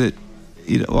I think that,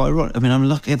 you know, I mean, I'm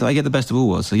lucky that I get the best of all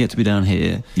worlds. So I get to be down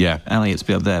here. Yeah, and I get to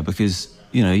be up there because,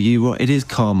 you know, it is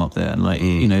calm up there, and like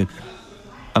you know,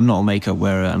 I'm not a makeup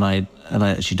wearer, and I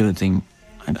actually don't think,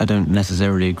 I don't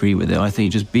necessarily agree with it. I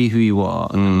think just be who you are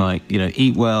and like, you know,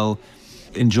 eat well,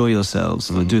 enjoy yourselves,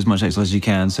 do as much exercise as you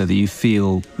can so that you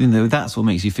feel, you know, that's what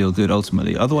makes you feel good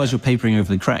ultimately. Otherwise you're papering over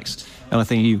the cracks. And I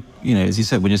think you know, as you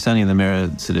said, when you're standing in the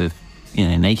mirror sort of, you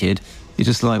know, naked, you're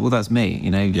just like, well, that's me,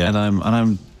 you know, and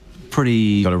I'm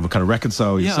pretty... Got to kind of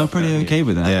reconcile yourself. Yeah, I'm pretty okay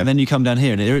with that. Yeah. And then you come down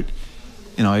here and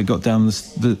you know, I got down the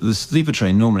sleeper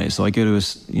train normally, so I go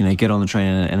to get on the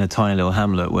train in a tiny little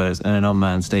hamlet where it's an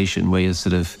unmanned station where you're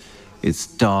sort of, it's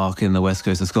dark in the west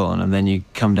coast of Scotland, and then you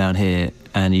come down here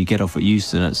and you get off at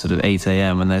Euston at sort of 8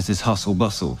 a.m. and there's this hustle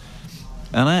bustle,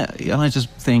 and I just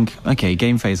think, okay,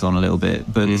 game face on a little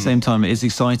bit, but at the same time it's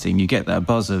exciting. You get that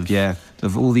buzz of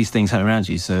all these things happening around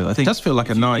you. So I think it does feel like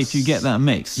a nice, if you get that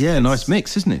mix, nice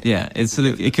mix, isn't it? Yeah, it's sort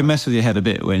of, it can mess with your head a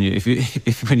bit when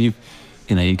you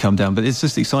you know, you come down, but it's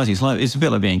just exciting. It's a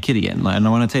bit like being a kid again. Like, and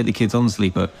when I take the kids on the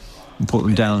sleeper and put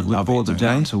them down, we brought them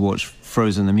down to watch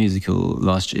Frozen the musical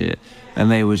last year, and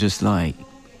they were just like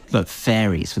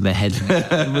fairies with their heads.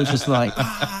 They were just like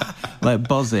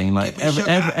buzzing, like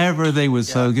everything was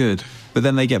so good. But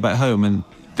then they get back home and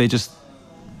they just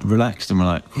relaxed and were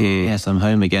like, yes, I'm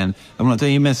home again. I'm like,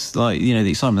 don't you miss, like, you know,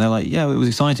 the excitement? They're like, yeah, it was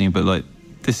exciting, but like,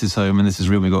 this is home and this is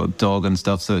real. We got a dog and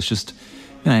stuff, so it's just,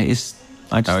 you know, it's.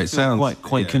 I just feel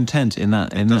quite content in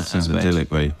that. In that sounds idyllic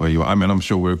where you are. I mean, I'm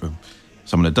sure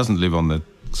someone that doesn't live on the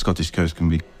Scottish coast can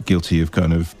be guilty of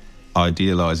kind of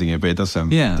idealising it, but it does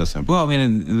sound. Yeah. It does sound. Well, I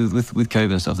mean, with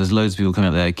COVID and stuff, there's loads of people coming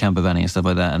up there camper vanning and stuff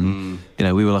like that, and you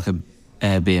know, we were like a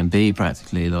Airbnb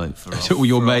practically, like for all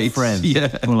your mates, friends.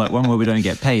 Yeah, we're like one where we don't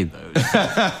get paid though.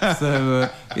 So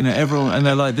you know, everyone, and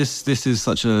they're like, this is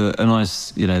such a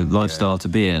nice, you know, lifestyle to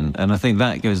be in, and I think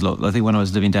that goes a lot. I think when I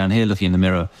was living down here, looking in the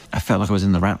mirror, I felt like I was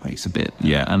in the rat race a bit.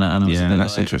 Yeah, and I was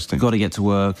that's interesting. Got to get to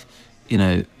work, you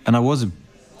know, and I was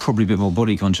probably a bit more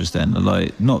body conscious then,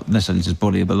 like not necessarily just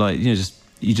body, but like, you know,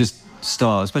 you just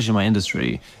start, especially in my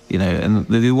industry, you know, and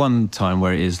the one time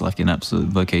where it is like an absolute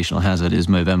vocational hazard is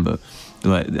Movember.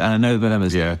 Like, and I know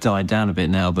Movember's died down a bit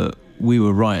now, but we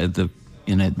were right at the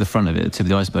front of it, the tip of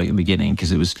the iceberg at the beginning,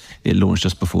 because it launched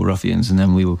just before Ruffians, and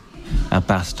then we were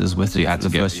ambassadors with it the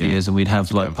first few years, and we'd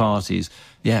have like parties.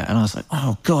 Yeah, and I was like,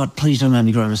 oh God, please don't make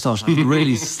me grow a moustache. I'm a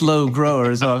really slow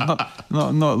grower as well.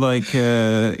 Not like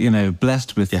you know,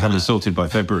 blessed with. You had it sorted by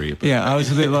February. Yeah, I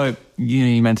was a bit like, you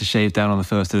know, you meant to shave down on the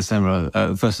 1st of December,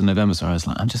 1st of November. So I was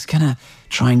like, I'm just gonna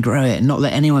try and grow it and not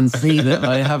let anyone see that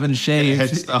I haven't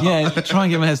shaved. Yeah, try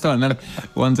and get my head started. And then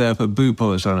one day I put boot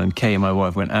polish on, and Kay, my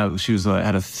wife, went out. She was like,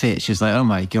 had a fit. She was like, oh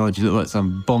my God, you look like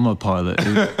some bomber pilot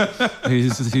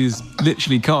who's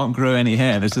literally can't grow any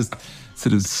hair. And it's just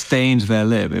sort of stained their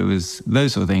lip. It was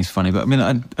those sort of things funny. But I mean,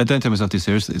 I don't take myself too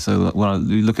seriously. So when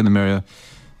you look in the mirror,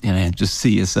 you know, just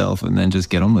see yourself and then just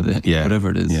get on with it. Yeah,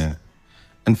 whatever it is. Yeah.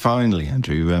 And finally,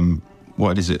 Andrew,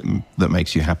 what is it that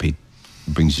makes you happy,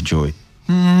 brings you joy?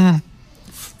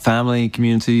 Family,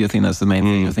 community. I think that's the main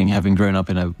thing. I think having grown up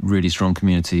in a really strong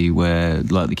community where,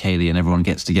 like the ceilidh, and everyone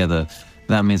gets together,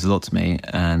 that means a lot to me.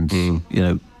 And you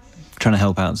know, trying to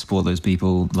help out and support those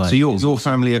people. Like, so your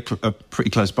family are pretty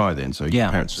close by then. So your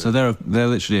parents so they're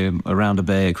literally around a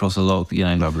bay across a lock. You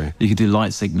know, lovely. You could do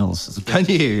light signals. Can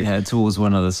you? Yeah, towards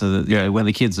one another, so that when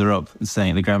the kids are up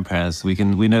staying at the grandparents, we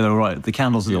know they're all right. The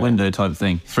candles at the window type of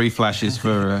thing. 3 flashes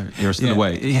for you're still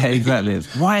awake. Yeah, exactly.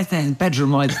 Why is there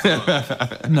bedroom lights?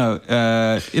 No,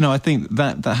 I think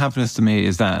that happiness to me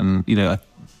is that, and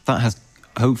that has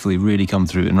hopefully really come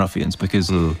through in Ruffians, because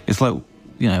it's like,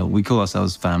 we call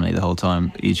ourselves family the whole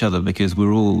time, each other, because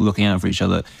we're all looking out for each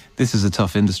other. This is a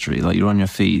tough industry. Like, you're on your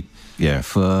feet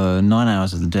for 9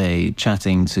 hours of the day,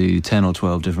 chatting to 10 or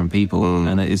 12 different people,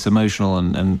 and it's emotional.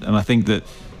 And I think that,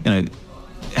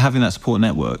 having that support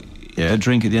network, a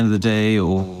drink at the end of the day,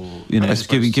 or, just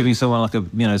giving someone like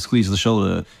a, squeeze of the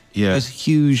shoulder, it's a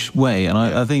huge way. And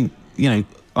I think, I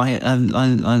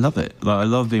love it. Like, I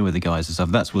love being with the guys and stuff.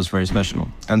 That's what's very special.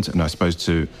 And I suppose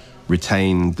to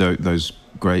retain those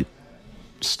great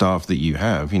staff that you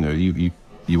have,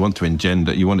 you want to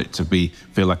engender, you want it to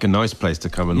feel like a nice place to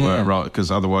come and work, right? Because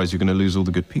otherwise you're going to lose all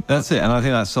the good people. That's it. And I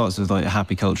think that starts with like a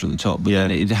happy culture at the top, but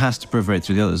it has to proliferate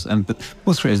through the others. But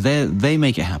what's great is they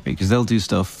make it happy, because they'll do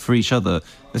stuff for each other,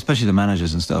 especially the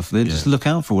managers and stuff. They just look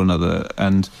out for one another,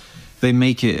 and they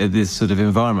make it this sort of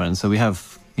environment. So we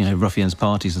have Ruffians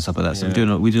parties and stuff like that. So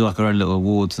we do like our own little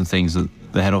awards and things at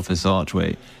the head office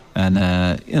archway. And,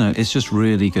 it's just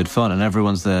really good fun, and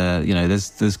everyone's there.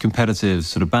 There's competitive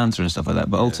sort of banter and stuff like that,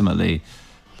 but ultimately...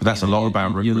 But that's a lot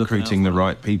about recruiting the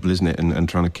right people, isn't it? And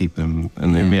trying to keep them...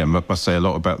 And must say a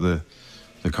lot about the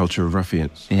culture of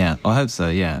Ruffians. Yeah, I hope so,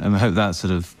 And I hope that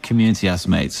sort of community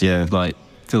aspect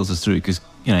filters through, because,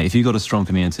 if you've got a strong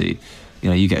community...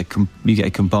 you get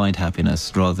a combined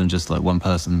happiness rather than just like one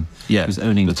person who's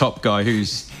owning the top guy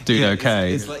who's doing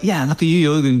okay. It's like, look at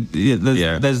you.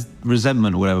 There's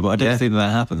resentment or whatever, but I don't think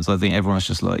that happens. I think everyone's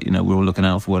just like, we're all looking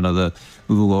out for one another.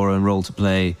 We've all got our own role to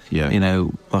play.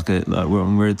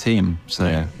 We're a team.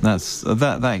 So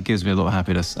that gives me a lot of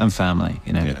happiness and family.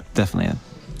 Definitely.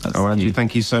 Andrew,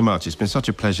 thank you so much. It's been such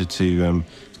a pleasure to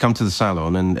come to the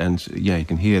salon, and you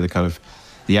can hear the kind of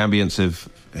the ambience of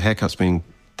haircuts being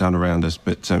done around us,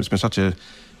 but it's been such a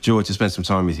joy to spend some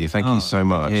time with you. Thank you so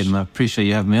much. Aidan, I appreciate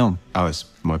you having me on. Oh, it's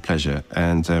my pleasure,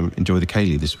 and enjoy the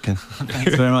Kaylee this weekend.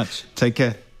 Thanks very much. Take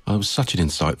care. It was such an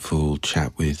insightful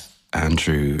chat with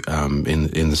Andrew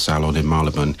in the salon in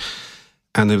Marylebone,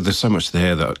 and there's so much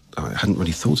there that I hadn't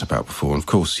really thought about before. And of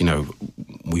course,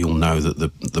 we all know that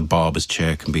the barber's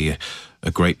chair can be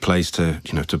a great place to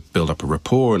build up a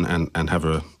rapport and have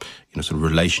a sort of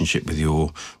relationship with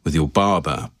your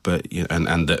barber, but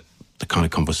and that the kind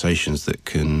of conversations that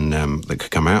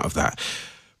could come out of that.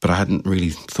 But I hadn't really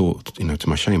thought, to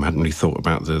my shame, I hadn't really thought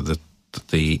about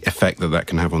the effect that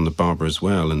can have on the barber as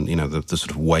well, and the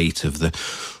sort of weight of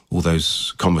all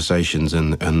those conversations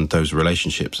and those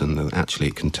relationships, and that actually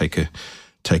it can take a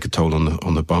toll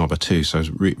on the barber too. So it's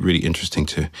really interesting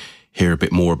to hear a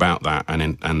bit more about that,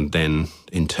 and then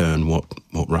in turn what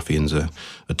Ruffians are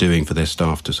doing for their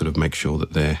staff to sort of make sure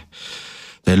that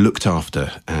they're looked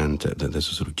after, and that there's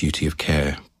a sort of duty of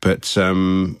care. But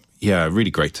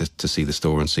really great to see the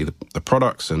store and see the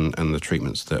products and the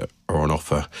treatments that are on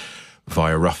offer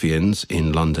via Ruffians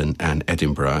in London and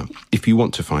Edinburgh. If you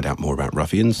want to find out more about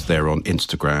Ruffians, they're on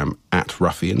Instagram at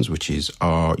Ruffians, which is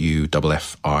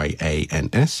RUFFIANS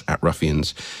at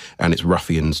Ruffians, and it's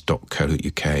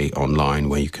ruffians.co.uk online,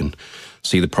 where you can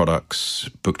see the products,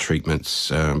 book treatments,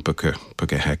 book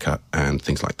a haircut and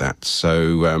things like that.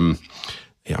 So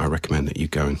I recommend that you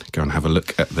go and have a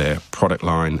look at their product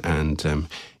line, and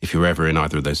if you're ever in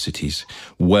either of those cities,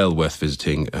 well worth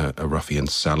visiting a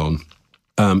Ruffians salon.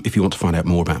 If you want to find out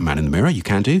more about Man in the Mirror, you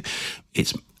can do.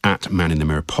 It's at Man in the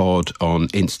Mirror Pod on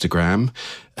Instagram.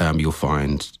 You'll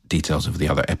find details of the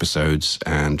other episodes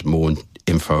and more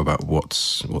info about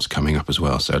what's coming up as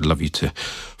well. So I'd love you to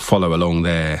follow along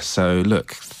there. So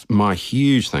look, my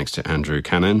huge thanks to Andrew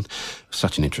Cannon,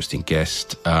 such an interesting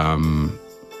guest.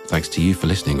 Thanks to you for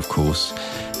listening, of course.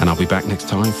 And I'll be back next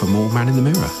time for more Man in the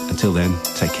Mirror. Until then,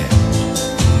 take care.